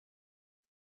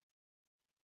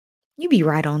 You be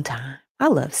right on time. I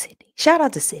love Sydney. Shout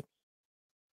out to Sydney.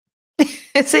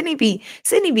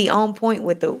 Sydney be on point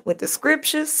with the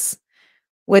scriptures,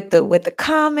 with the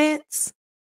comments.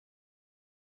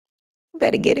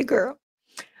 Better get it, girl.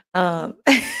 Um,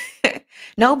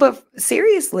 no, but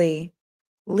seriously,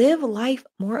 live life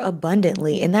more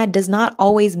abundantly. And that does not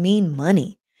always mean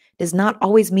money, does not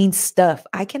always mean stuff.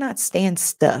 I cannot stand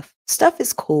stuff. Stuff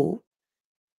is cool,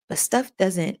 but stuff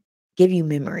doesn't give you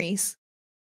memories.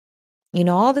 You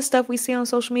know, all the stuff we see on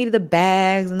social media, the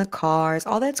bags and the cars,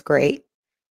 all that's great.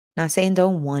 Not saying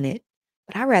don't want it,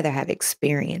 but I'd rather have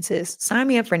experiences. Sign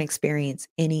me up for an experience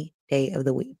any day of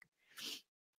the week.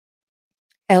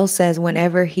 Elle says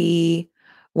whenever he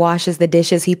washes the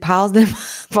dishes, he piles them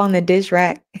up on the dish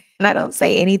rack. And I don't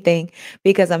say anything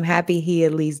because I'm happy he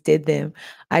at least did them.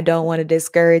 I don't want to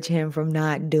discourage him from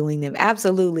not doing them.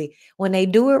 Absolutely. When they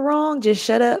do it wrong, just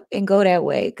shut up and go that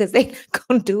way because they're not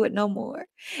going to do it no more.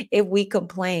 If we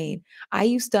complain, I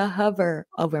used to hover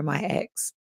over my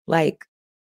ex. Like,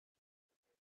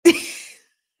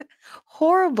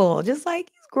 horrible. Just like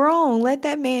he's grown. Let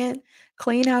that man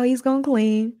clean how he's going to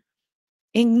clean.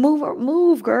 And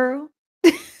move, girl.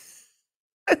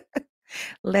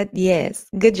 Yes,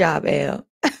 good job, Elle.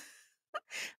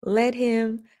 Let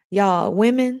him, y'all,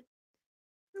 women,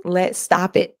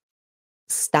 stop it.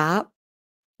 Stop.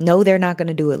 No, they're not going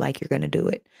to do it like you're going to do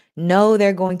it. No,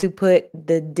 they're going to put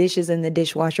the dishes in the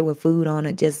dishwasher with food on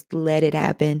it. Just let it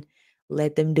happen.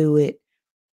 Let them do it.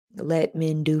 Let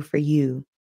men do for you.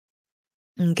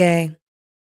 Okay?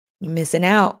 You're missing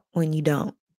out when you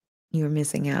don't. You're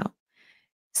missing out.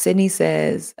 Sydney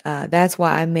says, that's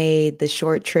why I made the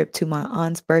short trip to my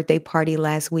aunt's birthday party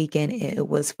last weekend. It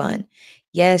was fun.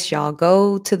 Yes, y'all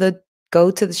go to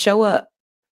the show up.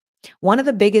 One of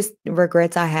the biggest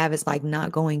regrets I have is like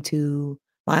not going to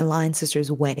my line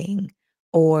sister's wedding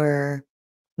or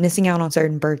missing out on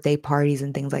certain birthday parties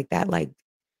and things like that. Like,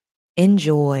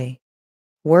 enjoy.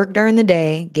 Work during the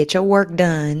day, get your work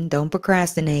done, don't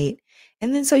procrastinate,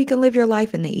 and then so you can live your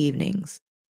life in the evenings.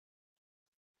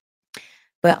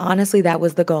 But honestly, that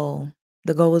was the goal.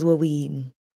 The goal was what we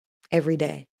eating every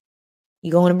day.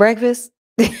 You going to breakfast?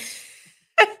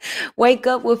 Wake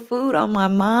up with food on my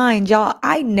mind, y'all.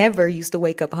 I never used to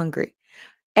wake up hungry.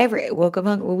 Ever woke up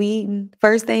hungry. What we eating?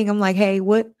 First thing, I'm like, hey,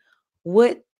 what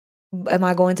am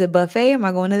I going to the buffet? Am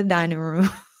I going to the dining room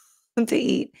to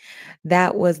eat?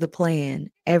 That was the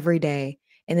plan every day.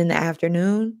 And in the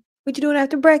afternoon, what you doing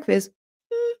after breakfast?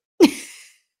 Mm.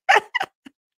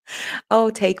 Oh,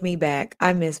 take me back.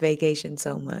 I miss vacation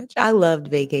so much. I loved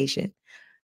vacation.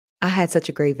 I had such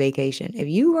a great vacation. If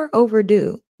you are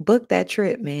overdue, book that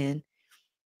trip, man.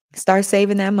 Start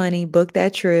saving that money, book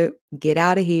that trip, get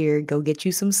out of here, go get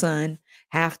you some sun.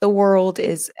 Half the world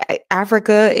is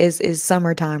Africa is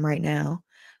summertime right now.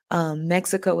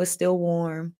 Mexico is still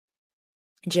warm.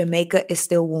 Jamaica is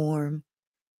still warm.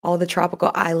 All the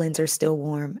tropical islands are still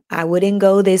warm. I wouldn't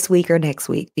go this week or next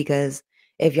week because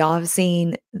if y'all have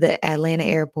seen the Atlanta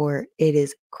airport, it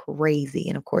is crazy.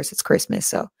 And of course, it's Christmas,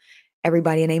 so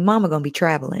everybody and their mama gonna be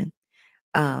traveling.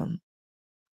 Um,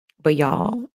 but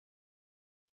y'all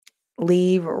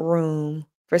leave room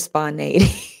for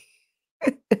spontaneity.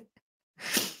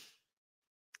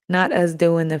 Not us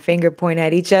doing the finger point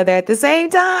at each other at the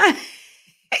same time.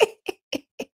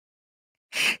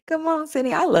 Come on,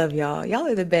 Cindy. I love y'all. Y'all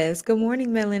are the best. Good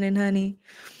morning, Melon and Honey.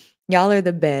 Y'all are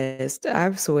the best.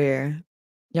 I swear.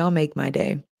 Y'all make my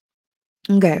day.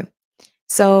 Okay.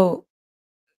 So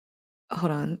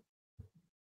hold on.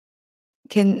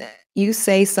 Can you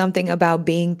say something about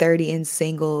being 30 and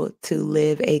single to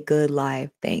live a good life?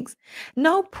 Thanks.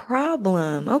 No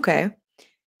problem. Okay.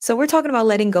 So we're talking about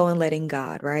letting go and letting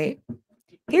God, right?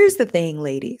 Here's the thing,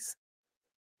 ladies.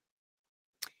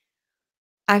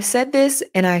 I've said this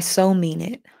and I so mean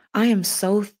it. I am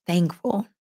so thankful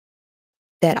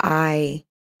that I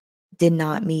did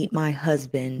not meet my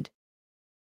husband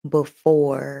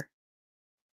before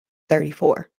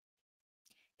 34.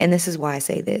 And this is why I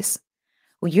say this.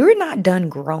 Well, you're not done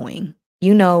growing.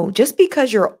 Just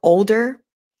because you're older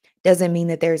doesn't mean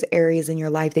that there's areas in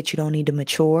your life that you don't need to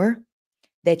mature,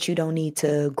 that you don't need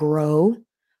to grow.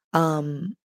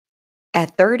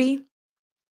 At 30,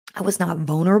 I was not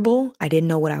vulnerable. I didn't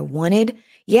know what I wanted.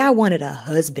 Yeah, I wanted a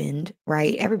husband,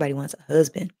 right? Everybody wants a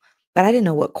husband, but I didn't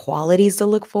know what qualities to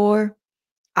look for.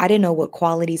 I didn't know what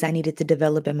qualities I needed to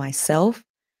develop in myself.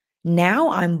 Now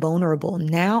I'm vulnerable.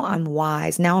 Now I'm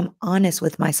wise. Now I'm honest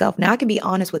with myself. Now I can be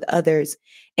honest with others.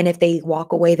 And if they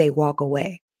walk away, they walk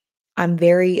away. I'm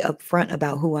very upfront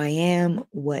about who I am,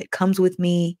 what comes with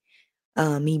me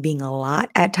being a lot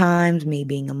at times, me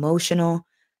being emotional.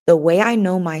 The way I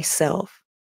know myself,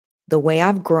 the way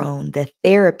I've grown, the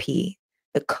therapy,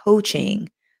 the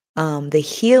coaching, the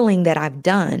healing that I've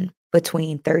done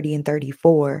between 30 and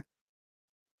 34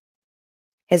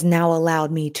 has now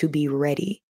allowed me to be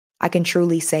ready. I can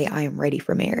truly say I am ready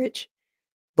for marriage.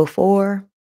 Before,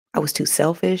 I was too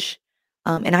selfish.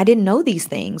 And I didn't know these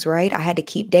things, right? I had to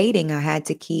keep dating. I had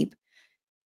to keep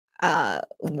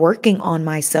working on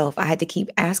myself. I had to keep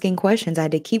asking questions. I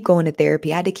had to keep going to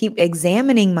therapy. I had to keep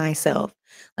examining myself.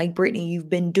 Like, Brittany, you've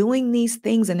been doing these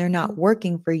things and they're not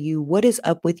working for you. What is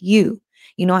up with you?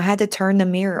 I had to turn the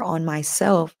mirror on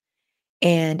myself.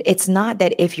 And it's not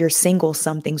that if you're single,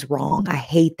 something's wrong. I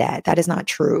hate that. That is not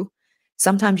true.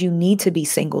 Sometimes you need to be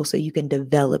single so you can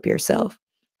develop yourself.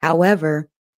 However,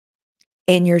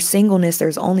 in your singleness,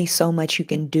 there's only so much you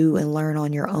can do and learn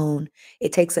on your own.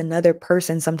 It takes another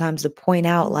person sometimes to point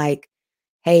out, like,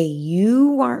 hey,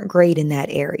 you aren't great in that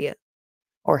area,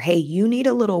 or hey, you need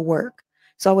a little work.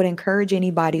 So I would encourage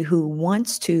anybody who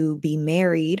wants to be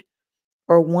married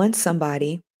or wants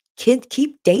somebody,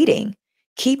 keep dating,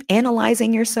 keep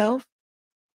analyzing yourself,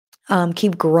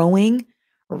 keep growing,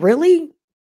 really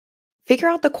figure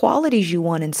out the qualities you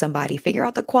want in somebody, figure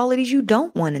out the qualities you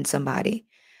don't want in somebody.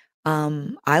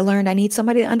 I learned I need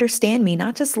somebody to understand me,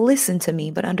 not just listen to me,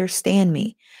 but understand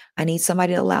me. I need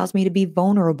somebody that allows me to be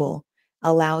vulnerable,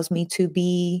 allows me to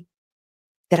be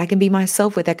that I can be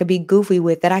myself with, that I can be goofy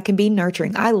with, that I can be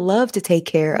nurturing. I love to take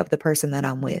care of the person that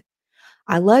I'm with.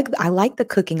 I like the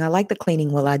cooking, I like the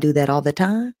cleaning. Will I do that all the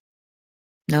time?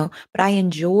 No, but I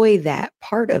enjoy that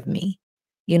part of me.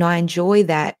 I enjoy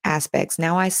that aspects.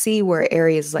 Now I see where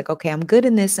areas like, okay, I'm good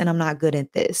in this and I'm not good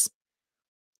at this.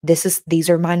 These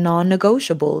are my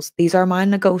non-negotiables. These are my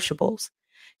negotiables.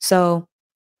 So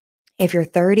if you're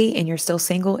 30 and you're still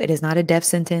single, it is not a death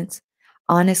sentence.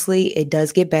 Honestly, it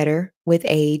does get better with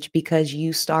age because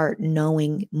you start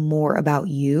knowing more about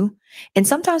you. And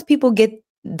sometimes people get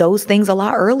those things a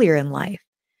lot earlier in life.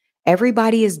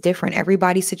 Everybody is different.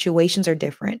 Everybody's situations are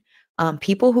different.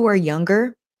 People who are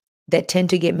younger that tend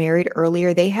to get married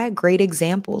earlier, they had great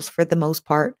examples for the most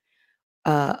part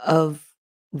of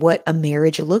what a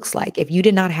marriage looks like. If you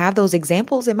did not have those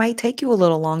examples, it might take you a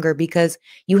little longer because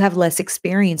you have less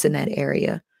experience in that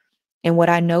area. And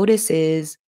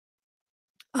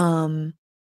um,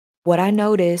 what I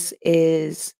notice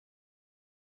is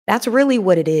that's really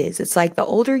what it is. It's like the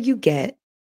older you get,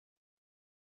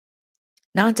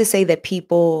 not to say that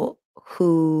people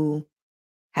who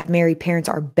have married parents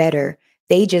are better.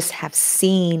 They just have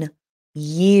seen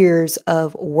years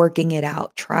of working it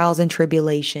out, trials and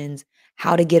tribulations,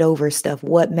 how to get over stuff,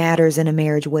 what matters in a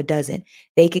marriage, what doesn't.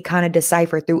 They could kind of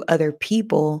decipher through other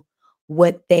people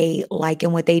what they like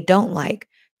and what they don't like.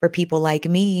 For people like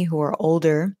me who are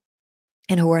older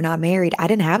and who are not married, I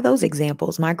didn't have those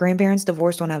examples. My grandparents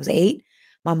divorced when I was 8.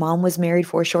 My mom was married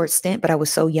for a short stint, but I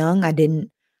was so young, I didn't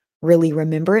really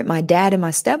remember it. My dad and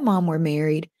my stepmom were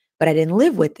married, but I didn't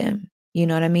live with them. You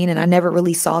know what I mean? And I never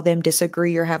really saw them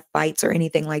disagree or have fights or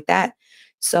anything like that.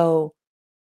 So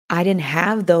I didn't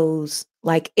have those,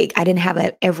 I didn't have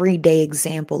that everyday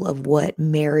example of what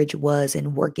marriage was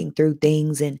and working through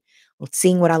things and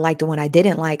seeing what I liked and what I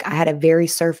didn't like. I had a very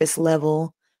surface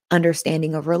level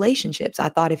understanding of relationships. I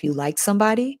thought if you liked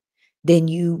somebody, then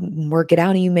you work it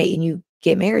out and you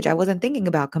get marriage. I wasn't thinking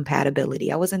about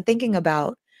compatibility. I wasn't thinking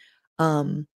about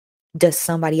um, does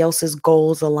somebody else's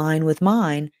goals align with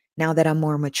mine? Now that I'm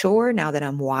more mature, now that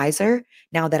I'm wiser,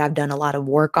 now that I've done a lot of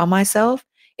work on myself.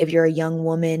 If you're a young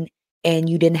woman and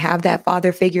you didn't have that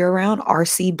father figure around,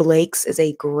 RC Blakes is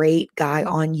a great guy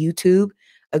on YouTube,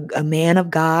 a man of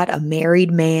God, a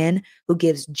married man who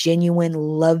gives genuine,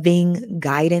 loving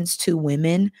guidance to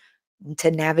women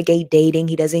to navigate dating.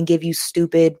 He doesn't give you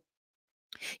stupid,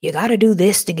 you got to do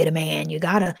this to get a man. You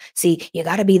got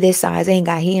to be this size. Ain't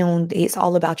got him. It's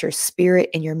all about your spirit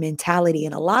and your mentality.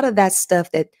 And a lot of that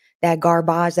stuff that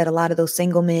garbage that a lot of those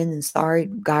single men, and sorry,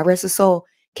 God rest his soul,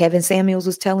 Kevin Samuels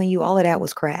was telling you, all of that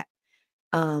was crap.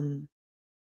 Um,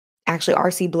 Actually,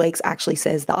 RC Blakes actually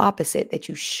says the opposite, that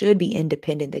you should be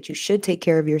independent, that you should take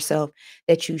care of yourself,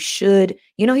 that you should,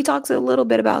 he talks a little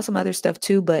bit about some other stuff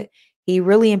too, but he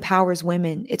really empowers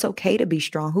women. It's okay to be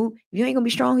strong. If you ain't gonna be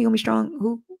strong, you gonna be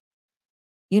strong.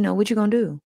 What you gonna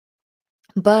do?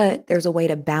 But there's a way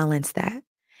to balance that.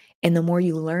 And the more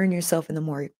you learn yourself and the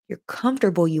more you're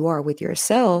comfortable you are with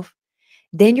yourself,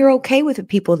 then you're okay with the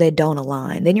people that don't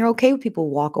align. Then you're okay with people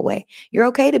who walk away. You're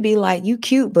okay to be like, you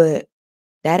cute, but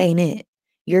that ain't it.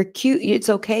 You're cute. It's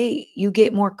okay. You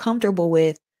get more comfortable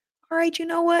with, all right, you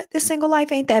know what? This single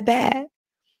life ain't that bad.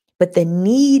 But the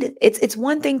need, it's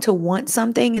one thing to want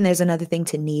something and there's another thing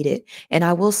to need it. And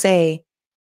I will say,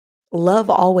 love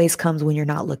always comes when you're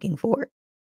not looking for it.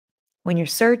 When you're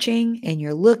searching and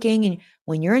you're looking and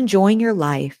when you're enjoying your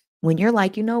life, when you're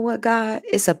like, you know what, God,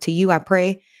 it's up to you. I'm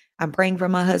praying for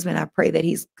my husband. I pray that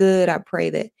he's good. I pray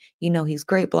that, he's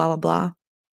great, blah, blah, blah.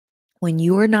 When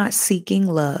you are not seeking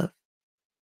love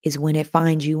is when it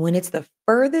finds you, when it's the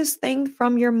furthest thing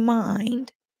from your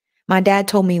mind. My dad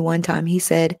told me one time, he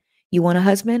said, you want a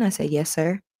husband? I said, yes,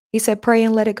 sir. He said, pray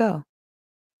and let it go.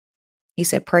 He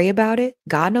said, pray about it.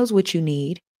 God knows what you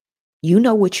need. You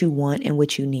know what you want and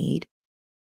what you need.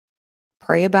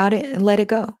 Pray about it and let it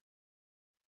go.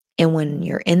 And when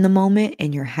you're in the moment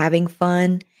and you're having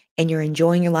fun and you're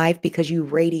enjoying your life because you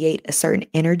radiate a certain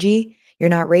energy, you're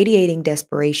not radiating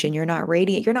desperation. You're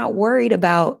not worried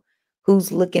about who's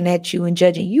looking at you and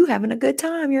judging you, having a good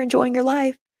time. You're enjoying your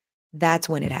life. That's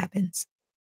when it happens.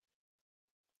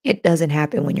 It doesn't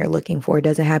happen when you're looking for it. It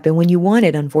doesn't happen when you want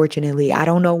it, unfortunately. I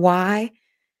don't know why.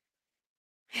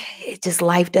 It just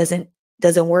life doesn't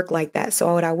work like that.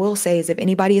 So what I will say is if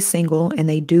anybody is single and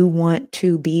they do want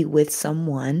to be with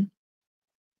someone,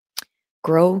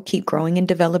 keep growing and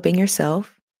developing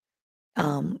yourself.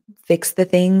 Fix the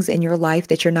things in your life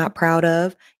that you're not proud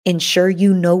of. Ensure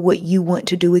you know what you want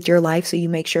to do with your life so you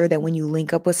make sure that when you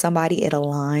link up with somebody, it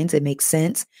aligns, it makes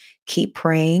sense. Keep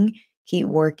praying, keep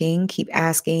working, keep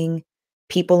asking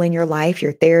people in your life,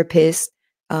 your therapist,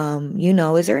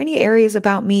 is there any areas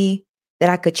about me that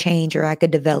I could change or I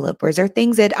could develop? Or is there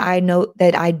things that I know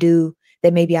that I do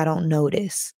that maybe I don't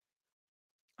notice?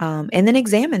 And then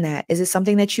examine that. Is it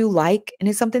something that you like and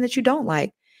is something that you don't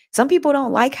like? Some people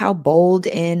don't like how bold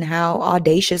and how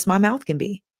audacious my mouth can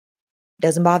be.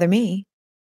 Doesn't bother me.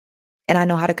 And I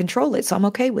know how to control it. So I'm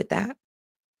okay with that.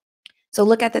 So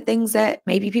look at the things that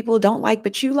maybe people don't like,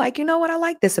 but you like, you know what? I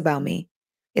like this about me.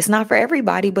 It's not for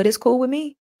everybody, but it's cool with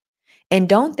me. And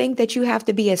don't think that you have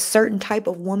to be a certain type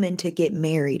of woman to get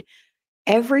married.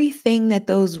 Everything that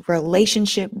those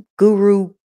relationship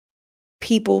guru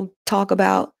people talk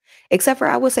about, except for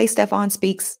I would say Stefan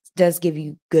Speaks does give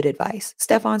you good advice.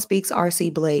 Stefan Speaks,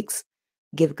 RC Blakes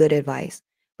give good advice.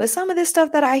 But some of this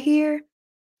stuff that I hear,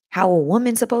 how a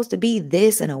woman's supposed to be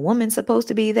this and a woman's supposed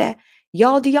to be that.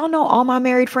 Y'all, do y'all know all my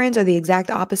married friends are the exact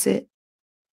opposite?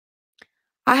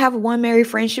 I have one married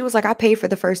friend. She was like, I paid for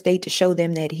the first date to show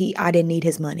them that I didn't need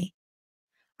his money.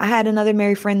 I had another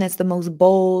married friend that's the most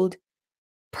bold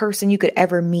person you could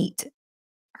ever meet.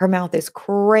 Her mouth is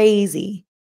crazy.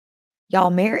 Y'all,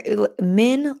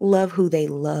 men love who they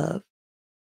love.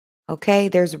 Okay?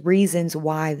 There's reasons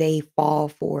why they fall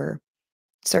for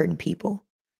certain people,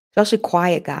 especially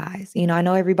quiet guys. I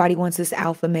know everybody wants this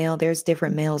alpha male. There's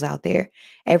different males out there.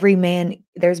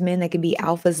 There's men that can be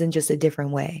alphas in just a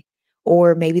different way.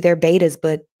 Or maybe they're betas,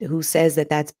 but who says that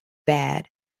that's bad?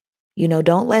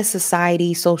 Don't let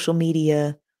society, social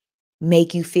media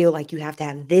make you feel like you have to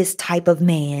have this type of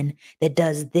man that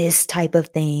does this type of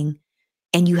thing,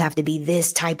 and you have to be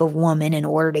this type of woman in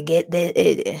order to get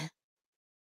this.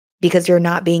 Because you're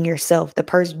not being yourself.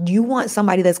 You want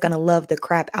somebody that's going to love the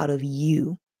crap out of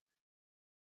you,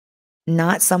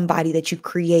 not somebody that you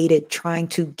created trying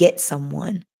to get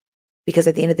someone. Because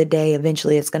at the end of the day,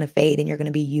 eventually it's going to fade and you're going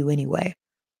to be you anyway.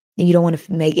 And you don't want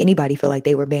to make anybody feel like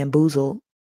they were bamboozled.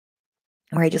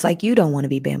 Right? Just like you don't want to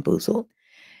be bamboozled.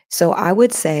 So I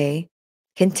would say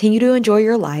continue to enjoy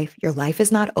your life. Your life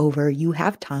is not over. You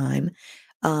have time.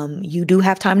 You do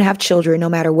have time to have children, no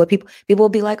matter what people will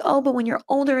be like, oh, but when you're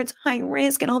older, it's high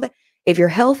risk and all that. If you're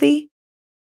healthy,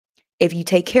 if you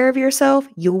take care of yourself,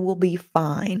 you will be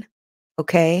fine.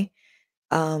 Okay.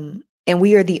 And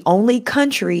we are the only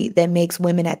country that makes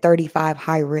women at 35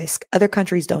 high risk. Other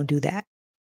countries don't do that.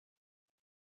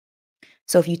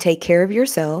 So if you take care of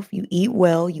yourself, you eat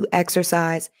well, you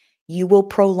exercise, you will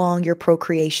prolong your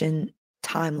procreation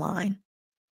timeline.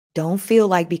 Don't feel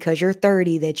like because you're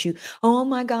 30 that oh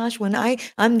my gosh, when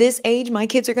I'm this age, my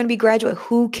kids are going to be graduate.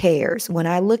 Who cares? When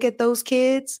I look at those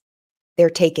kids, they're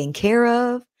taken care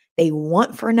of. They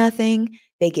want for nothing.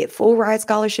 They get full ride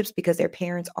scholarships because their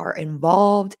parents are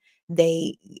involved.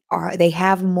 They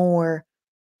have more.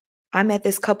 I met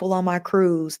this couple on my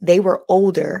cruise. They were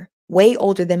older, way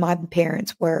older than my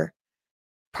parents were,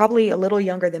 probably a little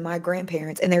younger than my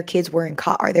grandparents, and their kids are in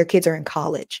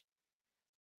college.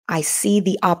 I see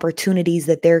the opportunities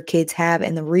that their kids have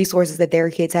and the resources that their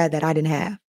kids had that I didn't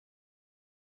have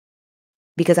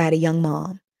because I had a young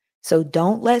mom. So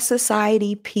don't let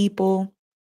society, people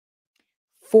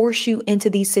force you into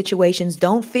these situations.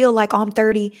 Don't feel like, oh, I'm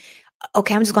 30.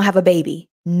 Okay, I'm just going to have a baby.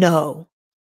 No,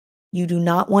 you do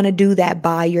not want to do that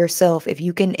by yourself. If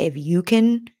you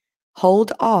can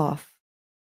hold off,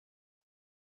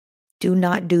 do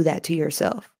not do that to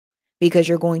yourself because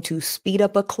you're going to speed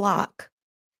up a clock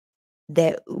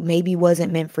that maybe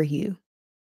wasn't meant for you.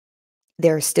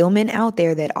 There are still men out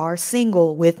there that are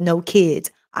single with no kids.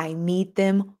 I meet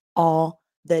them all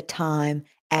the time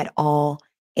at all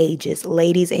ages.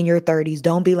 Ladies in your 30s,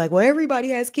 don't be like, well, everybody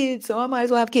has kids, so I might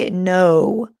as well have kids.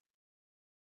 No.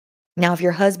 Now, if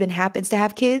your husband happens to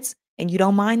have kids and you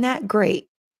don't mind that, great.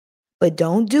 But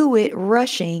don't do it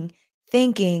rushing,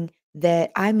 thinking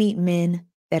that I meet men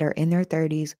that are in their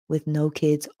 30s with no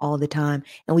kids all the time.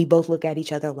 And we both look at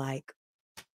each other like,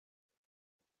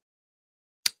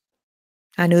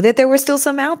 I knew that there were still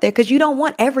some out there because you don't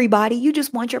want everybody. You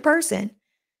just want your person.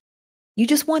 You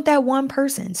just want that one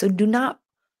person. So do not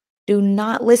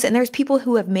listen. There's people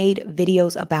who have made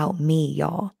videos about me,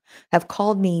 y'all, have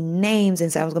called me names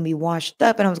and said I was going to be washed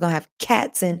up and I was going to have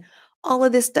cats and all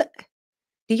of this stuff.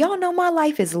 Do y'all know my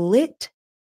life is lit?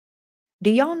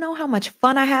 Do y'all know how much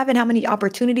fun I have and how many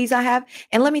opportunities I have?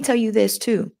 And let me tell you this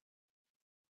too.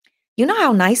 You know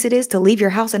how nice it is to leave your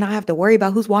house and not have to worry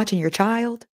about who's watching your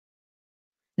child?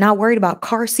 Not worried about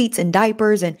car seats and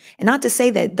diapers, and not to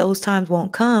say that those times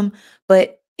won't come,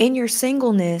 but in your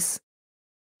singleness,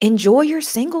 enjoy your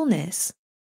singleness.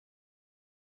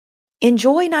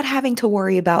 Enjoy not having to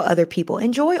worry about other people.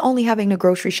 Enjoy only having to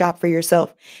grocery shop for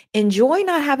yourself. Enjoy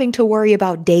not having to worry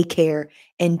about daycare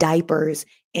and diapers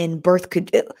and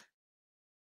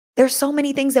There's so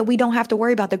many things that we don't have to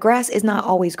worry about. The grass is not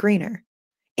always greener.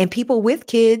 And people with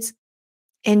kids,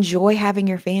 enjoy having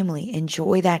your family.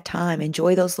 Enjoy that time.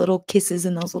 Enjoy those little kisses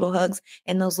and those little hugs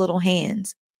and those little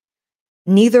hands.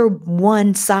 Neither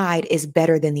one side is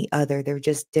better than the other. They're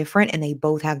just different and they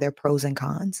both have their pros and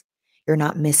cons. You're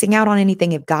not missing out on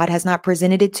anything if God has not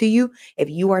presented it to you. If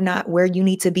you are not where you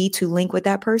need to be to link with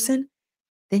that person,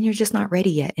 then you're just not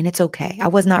ready yet. And it's okay. I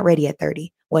was not ready at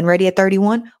 30. Wasn't ready at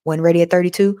 31. Wasn't ready at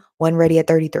 32. Wasn't ready at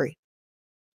 33.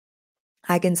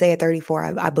 I can say at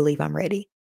 34, I believe I'm ready.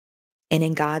 And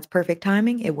in God's perfect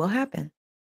timing, it will happen.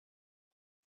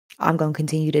 I'm going to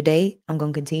continue to date. I'm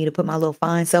going to continue to put my little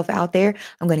fine self out there.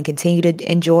 I'm going to continue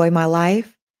to enjoy my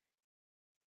life.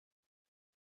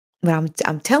 But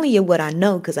I'm telling you what I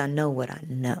know because I know what I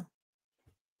know.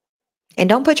 And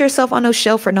don't put yourself on no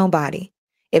shelf for nobody.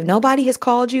 If nobody has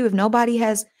called you, if nobody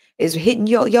is hitting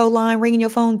your line, ringing your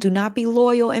phone, do not be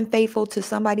loyal and faithful to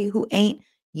somebody who ain't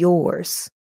yours.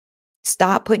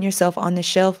 Stop putting yourself on the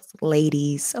shelf,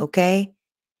 ladies, okay?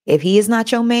 If he is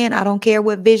not your man, I don't care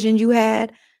what vision you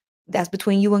had. That's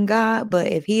between you and God. But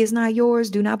if he is not yours,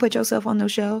 do not put yourself on no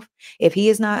shelf. If he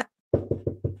is not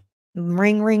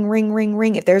ring, ring, ring, ring,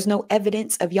 ring. If there's no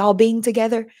evidence of y'all being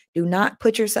together, do not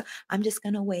put yourself. I'm just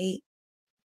going to wait.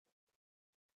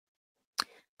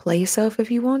 Play yourself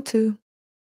if you want to.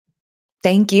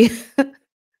 Thank you.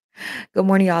 Good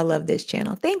morning, y'all. I love this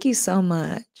channel. Thank you so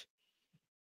much.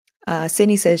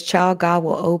 Sydney says, child, God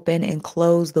will open and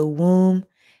close the womb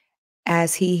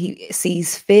as he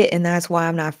sees fit. And that's why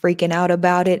I'm not freaking out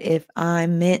about it. If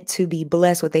I'm meant to be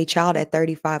blessed with a child at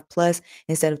 35 plus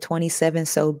instead of 27,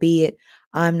 so be it.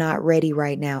 I'm not ready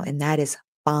right now. And that is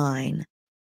fine.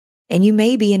 And you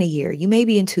may be in a year. You may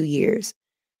be in 2 years.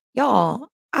 Y'all,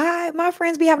 my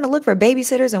friends be having to look for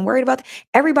babysitters and worried about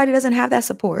everybody doesn't have that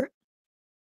support.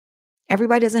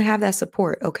 Everybody doesn't have that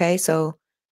support. Okay. So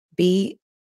be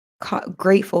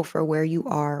grateful for where you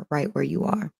are, right where you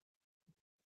are.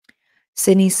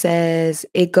 Sydney says,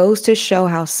 it goes to show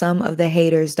how some of the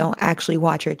haters don't actually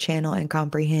watch your channel and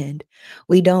comprehend.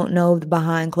 We don't know the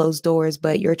behind closed doors,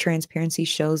 but your transparency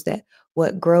shows that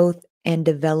what growth and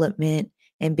development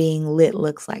and being lit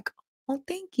looks like. Oh,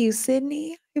 thank you,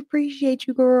 Sydney. I appreciate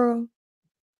you, girl.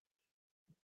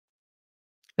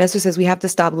 Vester says, we have to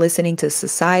stop listening to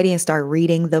society and start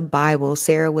reading the Bible.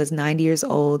 Sarah was 90 years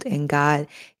old and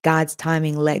God's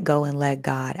timing, let go and let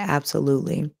God.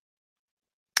 Absolutely.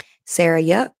 Sarah,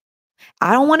 yep.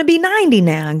 I don't want to be 90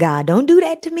 now, God. Don't do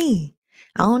that to me.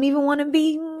 I don't even want to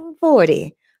be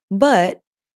 40. But,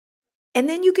 and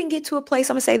then you can get to a place,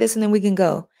 I'm going to say this and then we can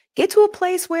go. Get to a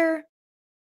place where,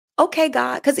 okay,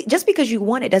 God, because just because you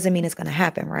want it doesn't mean it's going to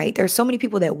happen, right? There's so many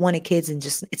people that wanted kids and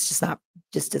it's just not,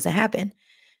 just doesn't happen.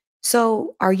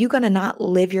 So are you going to not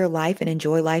live your life and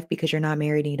enjoy life because you're not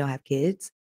married and you don't have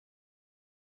kids?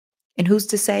 And who's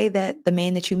to say that the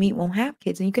man that you meet won't have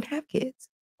kids and you can have kids,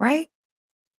 right?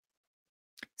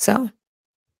 So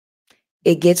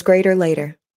it gets greater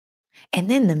later.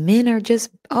 And then the men are just,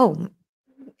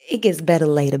 it gets better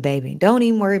later, baby. Don't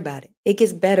even worry about it. It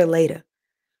gets better later.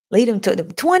 Lead them to the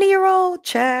 20-year-old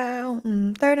child.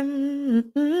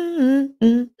 30.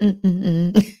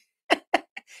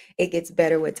 It gets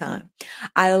better with time.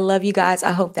 I love you guys.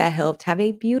 I hope that helped. Have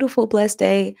a beautiful, blessed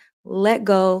day. Let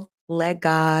go. Let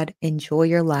God. Enjoy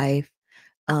your life.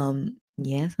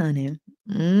 Yes, honey.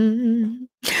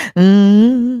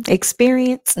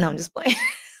 Experience. No, I'm just playing.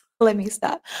 Let me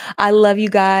stop. I love you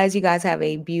guys. You guys have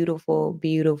a beautiful,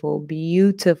 beautiful,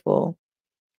 beautiful,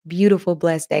 beautiful,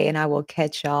 blessed day. And I will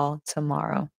catch y'all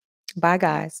tomorrow. Bye,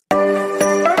 guys.